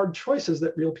the hard choices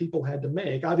that real people had to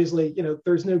make. Obviously,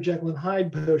 there's no Jekyll and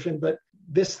Hyde potion, but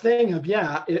this thing of,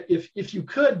 if you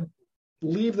could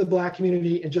leave the Black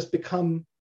community and just become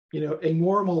a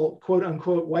normal quote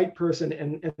unquote white person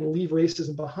and leave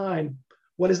racism behind,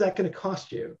 what is that going to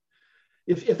cost you?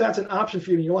 If that's an option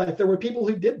for you in your life, there were people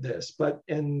who did this,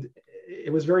 and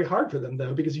it was very hard for them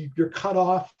though, because you're cut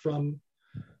off from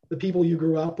the people you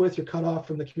grew up with, you're cut off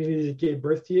from the community that gave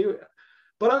birth to you.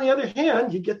 But on the other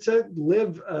hand, you get to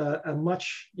live a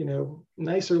much,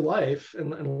 nicer life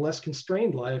and less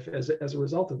constrained life as a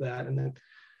result of that. And then,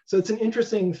 So it's an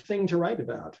interesting thing to write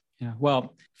about. Yeah,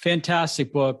 well,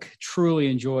 fantastic book. Truly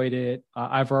enjoyed it.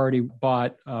 I've already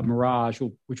bought Mirage,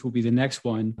 which will be the next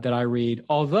one that I read.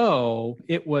 Although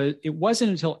it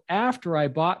wasn't until after I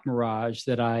bought Mirage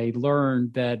that I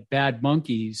learned that Bad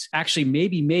Monkeys actually may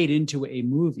be made into a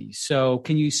movie. So,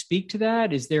 can you speak to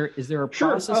that? Is there a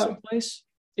process in place?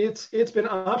 It's been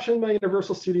optioned by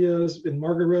Universal Studios, and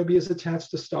Margot Robbie is attached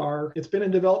to star. It's been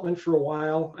in development for a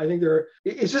while. I think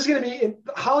it's just going to be,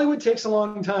 Hollywood takes a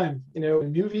long time.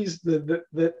 Movies,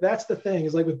 that's the thing,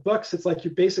 is like with books, it's like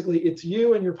it's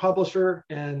you and your publisher,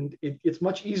 and it's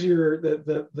much easier.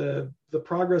 The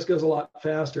progress goes a lot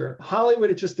faster.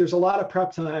 Hollywood, there's a lot of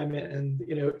prep time, and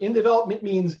in development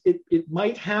means it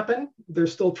might happen. They're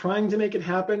still trying to make it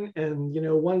happen, and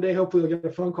one day hopefully we'll get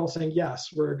a phone call saying yes,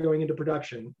 we're going into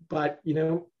production. But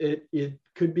it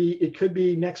could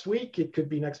be next week, it could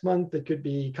be next month, it could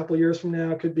be a couple of years from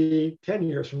now, it could be 10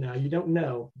 years from now. You don't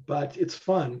know, but it's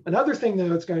fun. Another thing though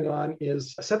that's going on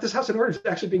is Set This House in Order is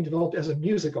actually being developed as a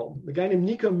musical. The guy named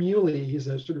Nico Muhly, he's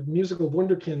a sort of musical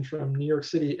wunderkind from New York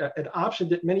City, had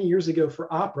optioned it many years ago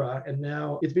for opera, and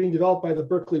now it's being developed by the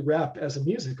Berkeley Rep as a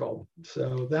musical.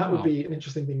 So that would be an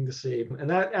interesting thing to see. And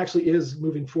that actually is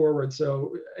moving forward.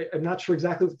 So I'm not sure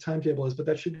exactly what the timetable is, but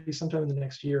that should be sometime in the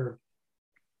next year.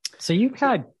 So you've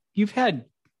had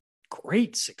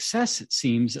great success, it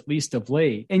seems, at least of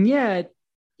late. And yet,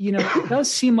 it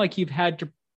does seem like you've had to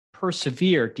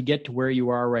persevere to get to where you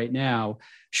are right now.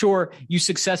 Sure, you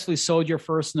successfully sold your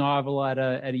first novel at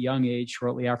a young age,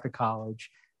 shortly after college.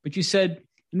 But you said,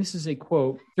 and this is a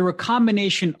quote, "Through a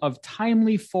combination of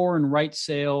timely foreign rights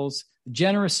sales,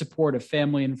 generous support of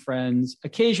family and friends,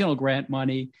 occasional grant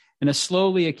money, and a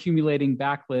slowly accumulating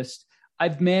backlist,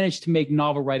 I've managed to make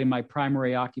novel writing my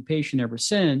primary occupation ever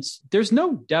since." There's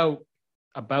no doubt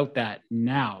about that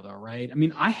now, though, right? I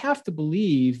mean, I have to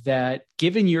believe that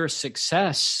given your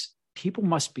success, people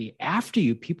must be after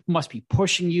you. People must be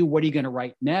pushing you. What are you going to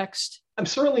write next? I'm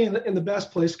certainly in the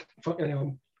best place,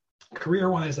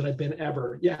 career-wise that I've been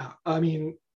ever. Yeah, I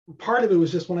mean, part of it was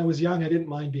just when I was young, I didn't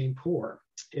mind being poor.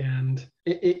 And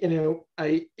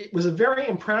it was a very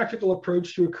impractical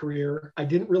approach to a career. I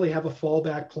didn't really have a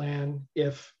fallback plan.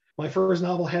 If my first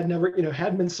novel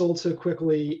hadn't been sold so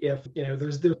quickly, if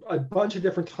there's a bunch of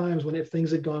different times when if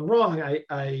things had gone wrong,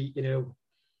 I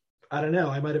don't know,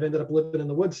 I might have ended up living in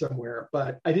the woods somewhere.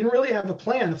 But I didn't really have a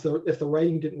plan if the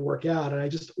writing didn't work out, and I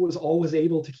just was always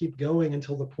able to keep going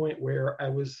until the point where I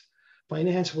was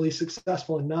financially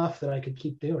successful enough that I could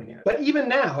keep doing it. But even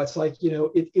now, it's like,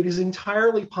 it is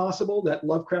entirely possible that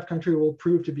Lovecraft Country will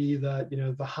prove to be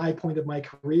the high point of my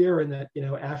career, and that,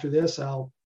 after this,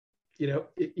 I'll,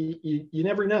 you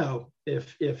never know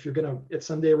if you're going to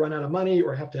someday run out of money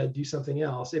or have to do something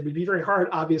else. It would be very hard,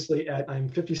 obviously, I'm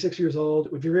 56 years old.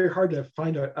 It would be very hard to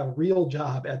find a real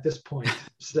job at this point.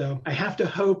 So I have to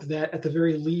hope that at the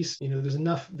very least,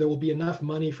 there will be enough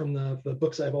money from the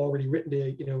books I've already written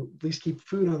to, at least keep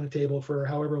food on the table for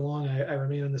however long I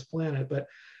remain on this planet. But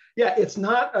yeah, it's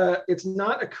not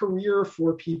a career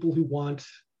for people who want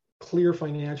clear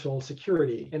financial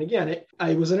security. And again,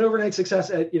 I was an overnight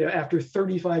success after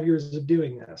 35 years of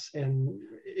doing this, and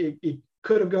it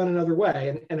could have gone another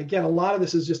way. And again, a lot of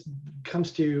this comes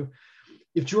to,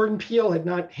 if Jordan Peele had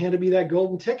not handed me that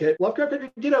golden ticket, Lovecraft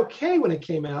Country did okay when it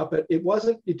came out, but it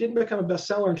didn't become a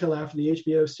bestseller until after the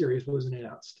HBO series was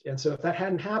announced. And so if that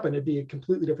hadn't happened, it'd be a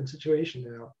completely different situation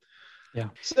now. Yeah.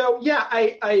 So yeah,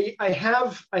 I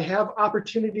have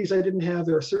opportunities I didn't have.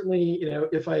 There are certainly,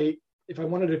 if I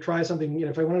wanted to try something,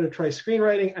 if I wanted to try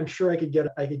screenwriting, I'm sure I could get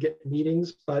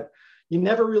meetings, but you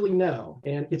never really know.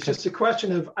 And it's just a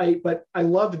question of, but I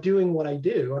love doing what I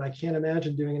do, and I can't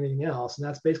imagine doing anything else. And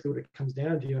that's basically what it comes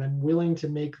down to. And I'm willing to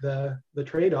make the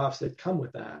trade-offs that come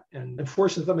with that. And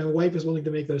unfortunately, my wife is willing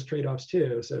to make those trade-offs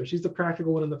too. So she's the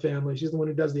practical one in the family. She's the one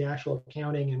who does the actual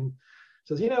accounting and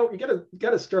says, you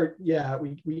got to start. Yeah,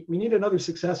 we need another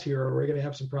success here, or we're going to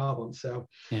have some problems. So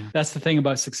yeah, that's the thing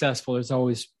about successful. There's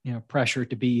always pressure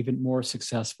to be even more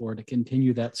successful or to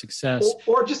continue that success,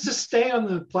 or just to stay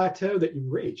on the plateau that you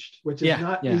reached, which is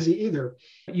not easy either.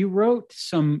 You wrote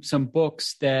some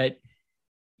books that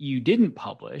you didn't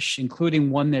publish, including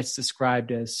one that's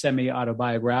described as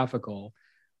semi-autobiographical.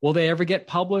 Will they ever get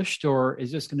published, or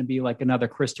is this going to be like another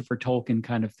Christopher Tolkien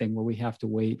kind of thing where we have to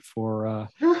wait for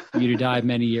you to die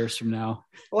many years from now?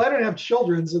 Well, I don't have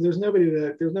children, so there's nobody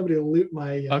to loot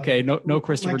my no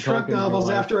Christopher my trunk Tolkien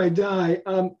novels after I die.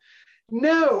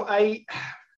 No,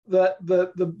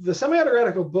 the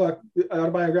semi-autobiographical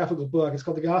book is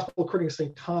called The Gospel According to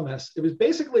St. Thomas. It was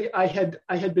basically I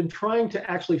had been trying to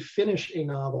actually finish a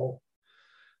novel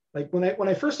Like when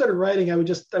I first started writing, I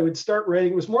would start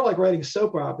writing. It was more like writing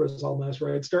soap operas almost,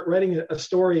 where I'd start writing a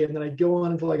story and then I'd go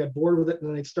on until I got bored with it, and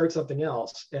then I'd start something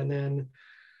else. And then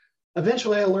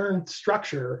eventually I learned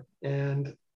structure.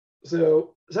 And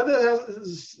so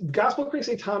Gospel of Craig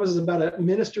St. Thomas is about a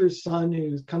minister's son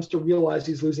who comes to realize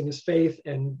he's losing his faith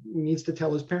and needs to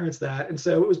tell his parents that. And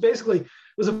so it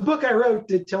was a book I wrote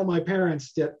to tell my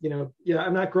parents that,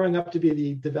 I'm not growing up to be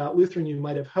the devout Lutheran you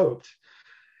might have hoped.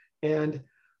 And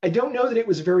I don't know that it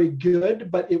was very good,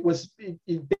 but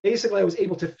basically I was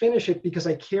able to finish it because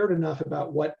I cared enough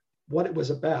about what it was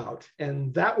about.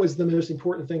 And that was the most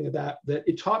important thing that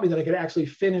it taught me that I could actually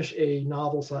finish a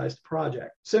novel-sized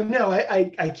project. So no,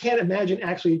 I can't imagine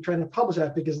actually trying to publish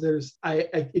that, because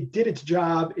it did its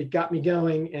job, it got me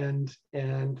going, and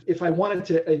if I wanted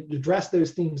to address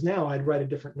those themes now, I'd write a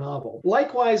different novel.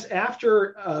 Likewise,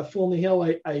 after Fool on the Hill,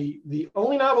 the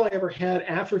only novel I ever had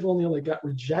after Fool on the Hill that got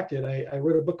rejected, I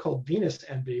wrote a book called Venus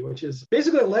Envy, which is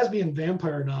basically a lesbian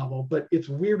vampire novel, but it's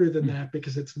weirder than that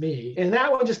because it's me. And that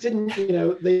one just didn't,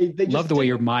 they just love the way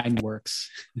your mind works.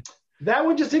 That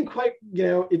one just didn't quite,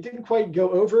 it didn't quite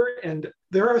go over. And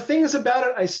there are things about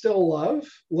it I still love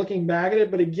looking back at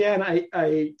it. But again,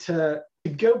 to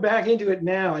go back into it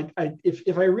now,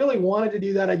 if I really wanted to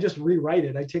do that, I just rewrite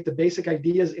it. I take the basic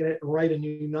ideas in it and write a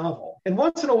new novel. And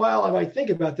once in a while, I might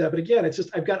think about that. But again, it's just,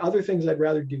 I've got other things I'd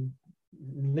rather do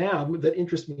now that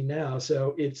interest me now.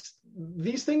 So it's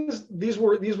these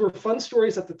were fun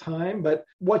stories at the time, but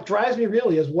what drives me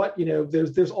really is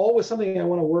there's always something I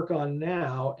want to work on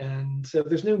now. And so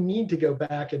there's no need to go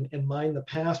back and mine the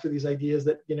past for these ideas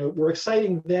that, were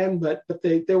exciting then, but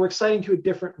they were exciting to a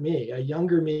different me, a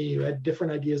younger me who had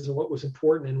different ideas of what was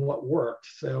important and what worked.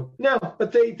 So no,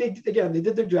 but they did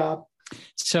their job.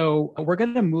 So we're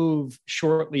going to move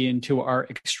shortly into our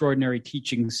extraordinary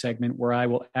teaching segment, where I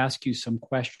will ask you some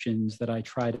questions that I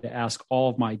try to ask all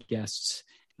of my guests,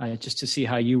 just to see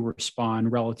how you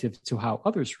respond relative to how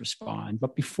others respond.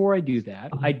 But before I do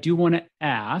that, I do want to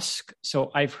ask, so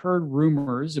I've heard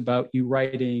rumors about you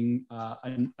writing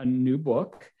a new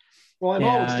book. Well, I'm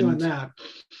always doing that.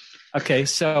 Okay,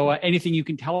 so anything you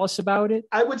can tell us about it?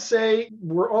 I would say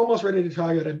we're almost ready to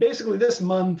talk about it. Basically, this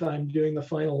month, I'm doing the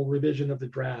final revision of the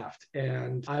draft,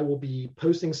 and I will be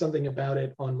posting something about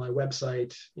it on my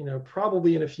website,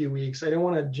 probably in a few weeks. I don't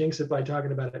want to jinx it by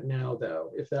talking about it now,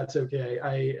 though, if that's okay.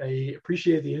 I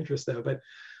appreciate the interest, though, but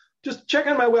just check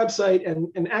on my website,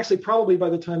 and actually probably by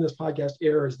the time this podcast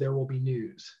airs, there will be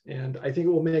news. And I think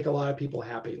it will make a lot of people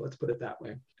happy. Let's put it that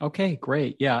way. Okay,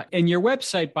 great. Yeah. And your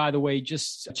website, by the way,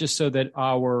 just so that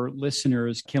our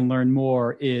listeners can learn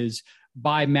more, is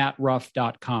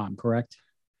bymattruff.com, correct?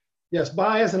 Yes,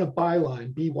 by as in a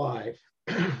byline, B-Y.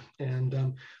 And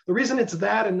the reason it's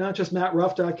that and not just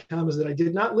mattruff.com is that I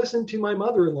did not listen to my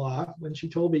mother-in-law when she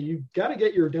told me, you got to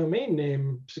get your domain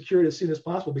name secured as soon as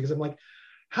possible, because I'm like,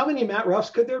 how many Matt Ruffs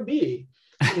could there be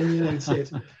in the United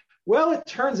States? Well, it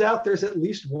turns out there's at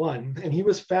least one, and he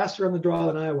was faster on the draw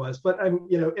than I was. But I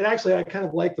kind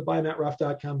of like the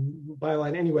bymattruff.com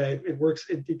byline anyway. It works.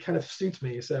 It kind of suits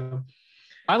me. So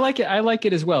I like it. I like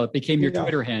it as well. It became your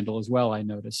Twitter handle as well, I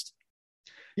noticed.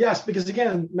 Yes, because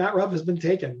again, Matt Ruff has been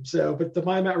taken. So, but the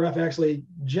My Matt Ruff actually,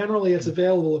 generally it's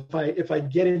available if I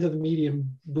get into the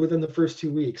medium within the first 2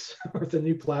 weeks or the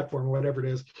new platform or whatever it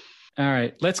is. All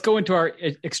right, let's go into our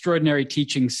extraordinary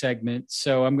teaching segment.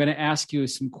 So I'm going to ask you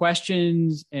some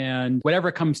questions and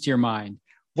whatever comes to your mind.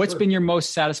 What's been your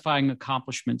most satisfying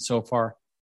accomplishment so far?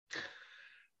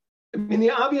 I mean,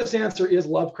 the obvious answer is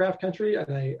Lovecraft Country,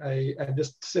 and I'm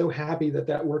just so happy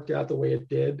that worked out the way it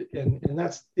did. And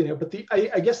that's, but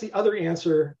I guess the other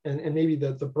answer, and maybe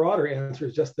the broader answer,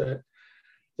 is just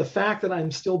the fact that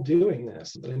I'm still doing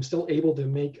this, that I'm still able to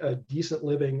make a decent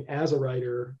living as a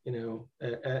writer,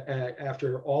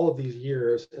 after all of these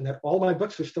years, and that all my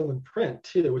books are still in print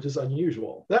too, which is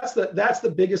unusual. That's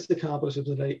the biggest accomplishment,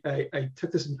 that I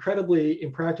took this incredibly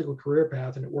impractical career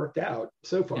path and it worked out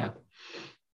so far. Yeah.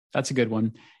 That's a good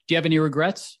one. Do you have any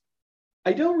regrets?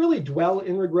 I don't really dwell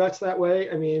in regrets that way.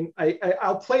 I mean,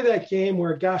 I'll play that game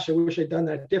where, gosh, I wish I'd done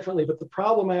that differently. But the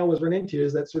problem I always run into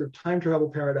is that sort of time travel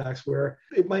paradox where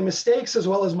my mistakes as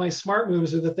well as my smart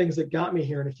moves are the things that got me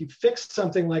here. And if you fix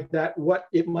something like that,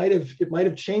 it might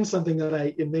have changed something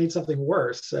it made something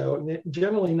worse. So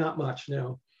generally not much,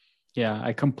 no. Yeah,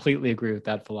 I completely agree with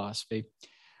that philosophy.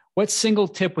 What single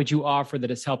tip would you offer that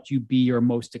has helped you be your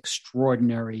most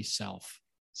extraordinary self?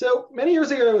 So many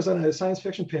years ago, I was on a science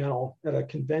fiction panel at a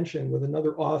convention with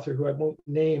another author who I won't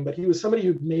name, but he was somebody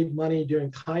who made money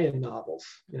doing tie-in novels,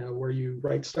 where you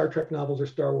write Star Trek novels or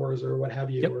Star Wars or what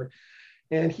have you. Yep.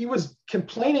 And he was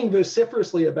complaining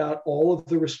vociferously about all of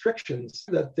the restrictions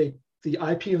that the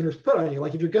IP owners put on you.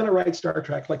 Like, if you're going to write Star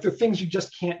Trek, like, there are things you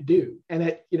just can't do.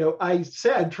 And I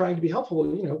said, trying to be helpful,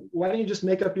 why don't you just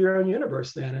make up your own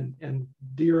universe then and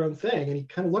do your own thing? And he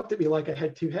kind of looked at me like I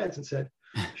had two heads and said,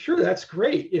 sure, that's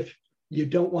great if you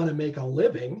don't want to make a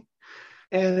living.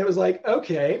 And it was like,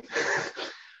 okay.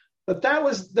 But that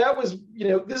was,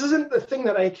 this isn't the thing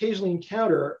that I occasionally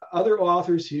encounter, other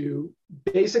authors who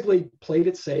basically played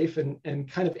it safe and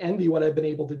kind of envy what I've been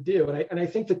able to do. And I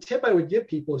think the tip I would give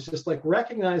people is just like,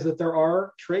 recognize that there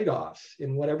are trade-offs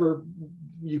in whatever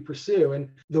you pursue. And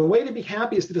the way to be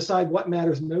happy is to decide what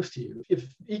matters most to you. If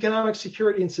economic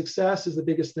security and success is the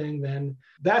biggest thing, then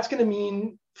that's going to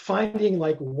mean finding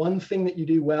like one thing that you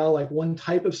do well, like one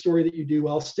type of story that you do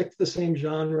well, stick to the same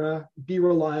genre, be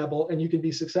reliable, and you can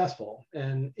be successful.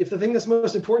 And if the thing that's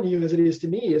most important to you, as it is to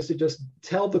me, is to just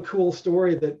tell the cool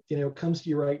story that, comes to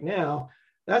you right now,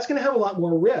 that's going to have a lot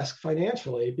more risk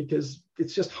financially because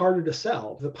it's just harder to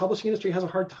sell. The publishing industry has a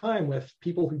hard time with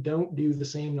people who don't do the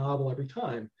same novel every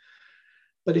time.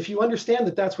 But if you understand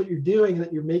that that's what you're doing and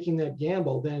that you're making that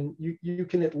gamble, then you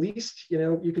can at least,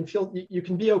 you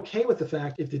can be okay with the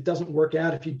fact if it doesn't work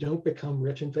out, if you don't become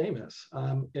rich and famous.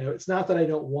 It's not that I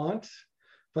don't want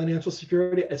financial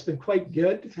security. It's been quite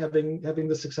good having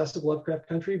the success of Lovecraft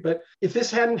Country. But if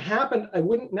this hadn't happened, I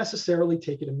wouldn't necessarily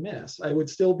take it amiss. I would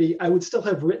still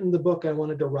have written the book I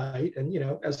wanted to write. And,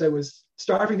 as I was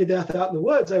starving to death out in the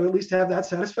woods, I would at least have that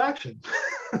satisfaction.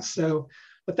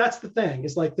 But that's the thing,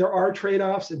 is like, there are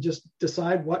trade-offs, and just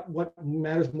decide what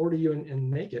matters more to you and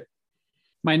make it.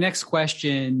 My next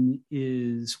question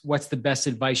is, what's the best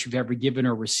advice you've ever given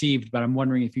or received? But I'm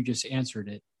wondering if you just answered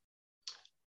it.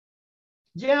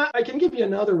 Yeah, I can give you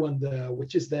another one, though,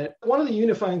 which is that one of the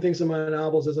unifying things in my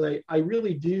novels is I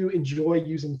really do enjoy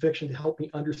using fiction to help me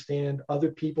understand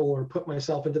other people or put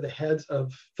myself into the heads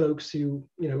of folks who,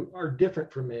 are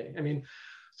different from me. I mean,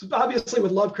 so obviously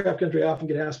with Lovecraft Country, I often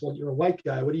get asked, well, you're a white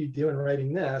guy, what are you doing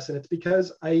writing this? And it's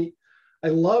because I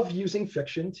love using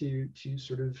fiction to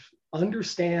sort of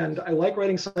understand. I like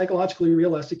writing psychologically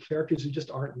realistic characters who just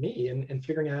aren't me, and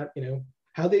figuring out,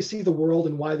 how they see the world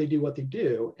and why they do what they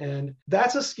do. And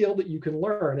that's a skill that you can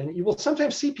learn. And you will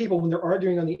sometimes see people when they're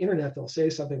arguing on the internet, they'll say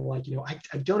something like,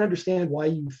 I don't understand why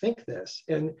you think this.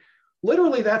 And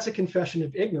literally that's a confession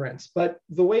of ignorance. But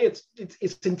the way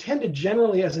it's intended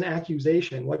generally as an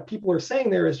accusation, what people are saying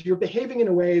there is, you're behaving in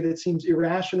a way that seems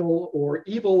irrational or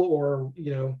evil or,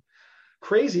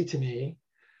 crazy to me.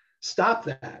 Stop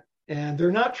that. And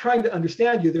they're not trying to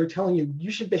understand you. They're telling you,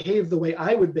 you should behave the way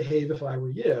I would behave if I were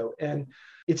you. And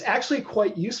it's actually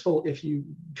quite useful if you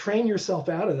train yourself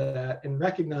out of that and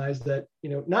recognize that,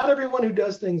 not everyone who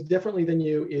does things differently than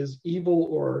you is evil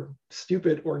or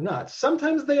stupid or nuts.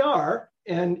 Sometimes they are.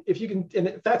 And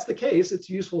if that's the case, it's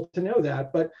useful to know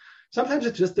that. But sometimes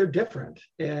it's just, they're different.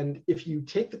 And if you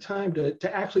take the time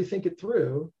to actually think it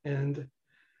through and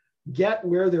get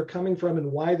where they're coming from and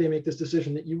why they make this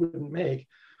decision that you wouldn't make,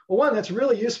 well, one, that's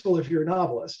really useful if you're a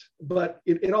novelist, but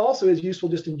it also is useful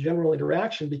just in general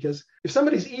interaction, because if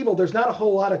somebody's evil, there's not a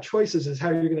whole lot of choices as how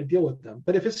you're going to deal with them.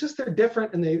 But if it's just they're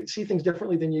different and they see things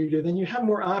differently than you do, then you have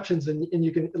more options and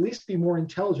you can at least be more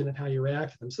intelligent in how you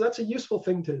react to them. So that's a useful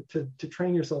thing to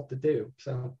train yourself to do.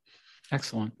 So,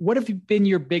 excellent. What have been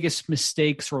your biggest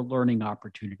mistakes or learning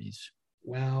opportunities?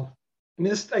 Wow. I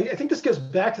mean, I think this goes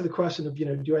back to the question of,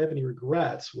 do I have any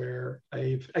regrets, where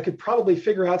I could probably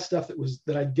figure out stuff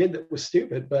that I did that was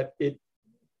stupid, but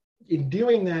in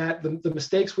doing that, the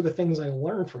mistakes were the things I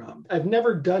learned from. I've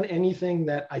never done anything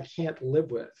that I can't live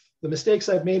with. The mistakes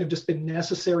I've made have just been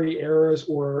necessary errors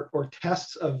or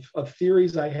tests of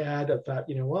theories I had about,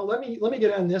 well, let me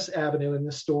get on this avenue in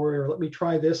this story, or let me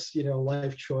try this,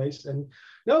 life choice. And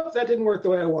nope, that didn't work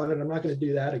the way I wanted. I'm not going to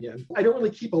do that again. I don't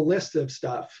really keep a list of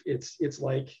stuff. It's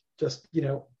like just,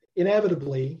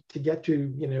 inevitably to get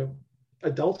to,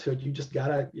 adulthood, you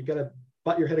gotta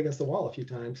butt your head against the wall a few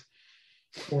times,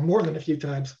 or more than a few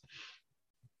times.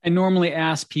 I normally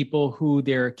ask people who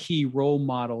their key role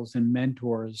models and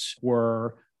mentors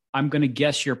were. I'm going to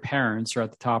guess your parents are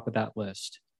at the top of that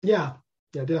list. Yeah,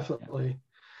 definitely. Yeah.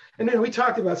 And then we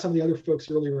talked about some of the other folks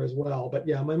earlier as well. But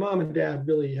yeah, my mom and dad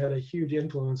really had a huge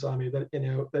influence on me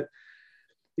that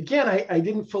again, I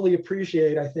didn't fully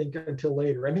appreciate, I think, until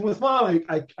later. I mean, with mom,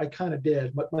 I kind of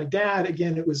did. But my dad,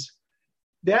 again,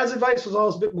 dad's advice was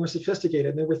always a bit more sophisticated.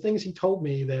 And there were things he told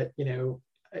me that,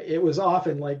 it was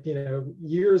often like,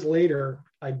 years later,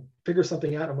 I'd figure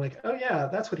something out. And I'm like, oh yeah,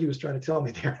 that's what he was trying to tell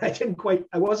me there.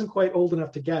 I wasn't quite old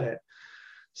enough to get it.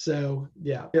 So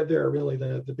yeah, they're really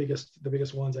the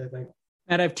biggest ones, I think.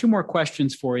 Matt, I have two more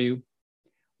questions for you.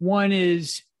 One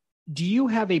is, do you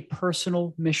have a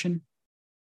personal mission?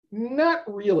 Not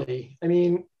really. I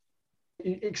mean,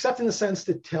 except in the sense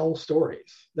to tell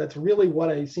stories. That's really what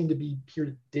I seem to be here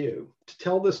to do, to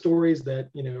tell the stories that,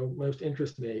 most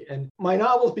interest me. And my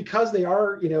novels, because they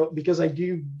are, because I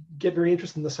do get very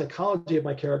interested in the psychology of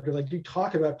my characters, I do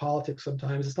talk about politics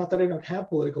sometimes. It's not that I don't have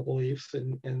political beliefs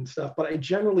and stuff, but I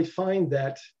generally find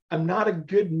that I'm not a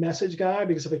good message guy,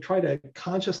 because if I try to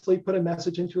consciously put a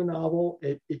message into a novel,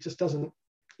 it just doesn't,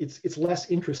 it's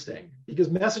less interesting, because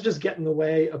messages get in the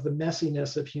way of the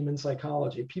messiness of human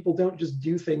psychology. People don't just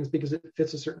do things because it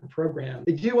fits a certain program.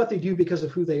 They do what they do because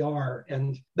of who they are.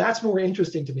 And that's more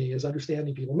interesting to me, is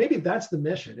understanding people. Maybe that's the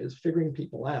mission, is figuring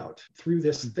people out through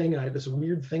this thing, this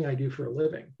weird thing I do for a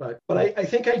living. But I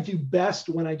think I do best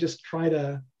when I just try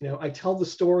to, I tell the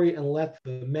story and let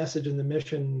the message and the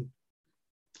mission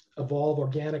evolve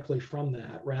organically from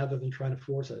that, rather than trying to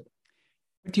force it.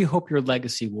 What do you hope your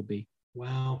legacy will be?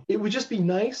 Wow. It would just be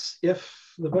nice if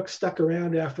the book stuck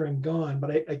around after I'm gone.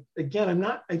 But I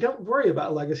don't worry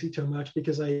about legacy too much,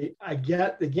 because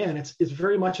it's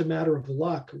very much a matter of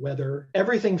luck whether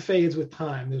everything fades with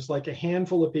time. There's like a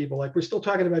handful of people, like we're still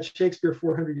talking about Shakespeare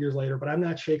 400 years later, but I'm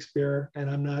not Shakespeare, and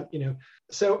I'm not,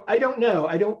 so I don't know.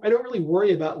 I don't really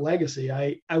worry about legacy.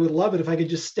 I would love it if I could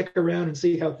just stick around and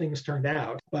see how things turned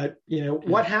out. But,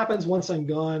 what happens once I'm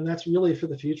gone, that's really for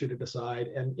the future to decide.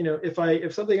 And,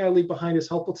 if something I leave behind is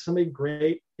helpful to somebody,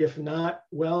 great. If not,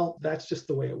 well, that's just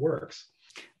the way it works.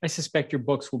 I suspect your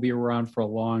books will be around for a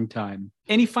long time.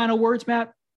 Any final words,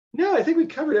 Matt? No, I think we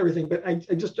covered everything, but I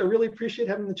really appreciate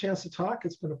having the chance to talk.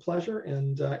 It's been a pleasure.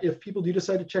 And if people do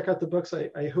decide to check out the books,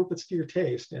 I hope it's to your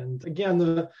taste. And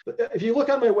again, if you look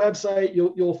on my website,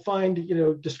 you'll find,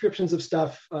 descriptions of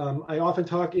stuff. I often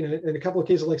talk, in a couple of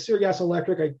cases like Sirius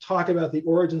Electric, I talk about the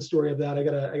origin story of that. I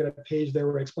got a page there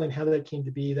where I explain how that came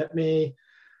to be. That may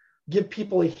give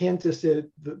people a hint as to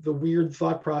the weird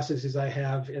thought processes I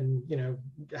have, and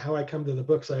how I come to the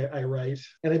books I write.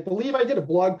 And I believe I did a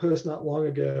blog post not long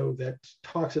ago that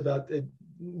talks about it.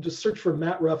 Just search for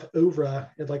Matt Ruff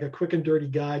Oeuvre. It's like a quick and dirty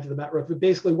guide to the Matt Ruff, but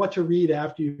basically what to read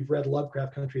after you've read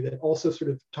Lovecraft Country, that also sort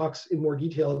of talks in more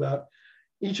detail about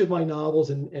each of my novels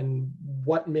and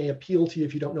what may appeal to you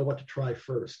if you don't know what to try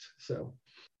first.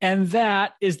 And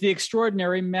that is the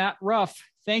extraordinary Matt Ruff.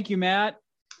 Thank you, Matt.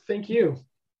 Thank you.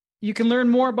 You can learn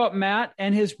more about Matt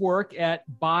and his work at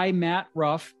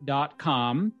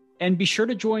buymattruff.com. And be sure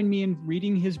to join me in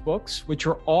reading his books, which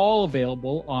are all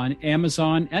available on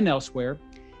Amazon and elsewhere.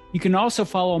 You can also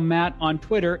follow Matt on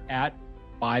Twitter at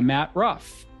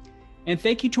buymattruff. And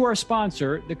thank you to our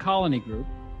sponsor, The Colony Group.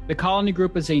 The Colony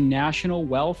Group is a national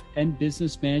wealth and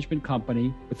business management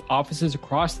company with offices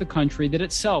across the country that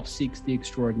itself seeks the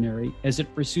extraordinary as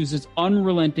it pursues its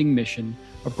unrelenting mission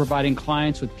of providing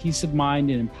clients with peace of mind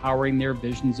and empowering their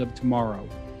visions of tomorrow.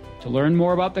 To learn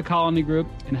more about The Colony Group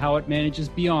and how it manages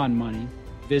beyond money,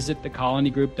 visit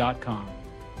thecolonygroup.com.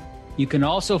 You can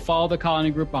also follow The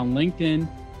Colony Group on LinkedIn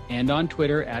and on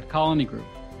Twitter at Colony Group.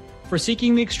 For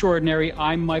Seeking the Extraordinary,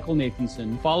 I'm Michael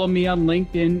Nathanson. Follow me on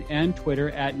LinkedIn and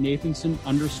Twitter at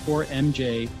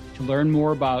Nathanson_MJ to learn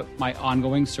more about my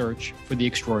ongoing search for the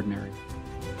extraordinary.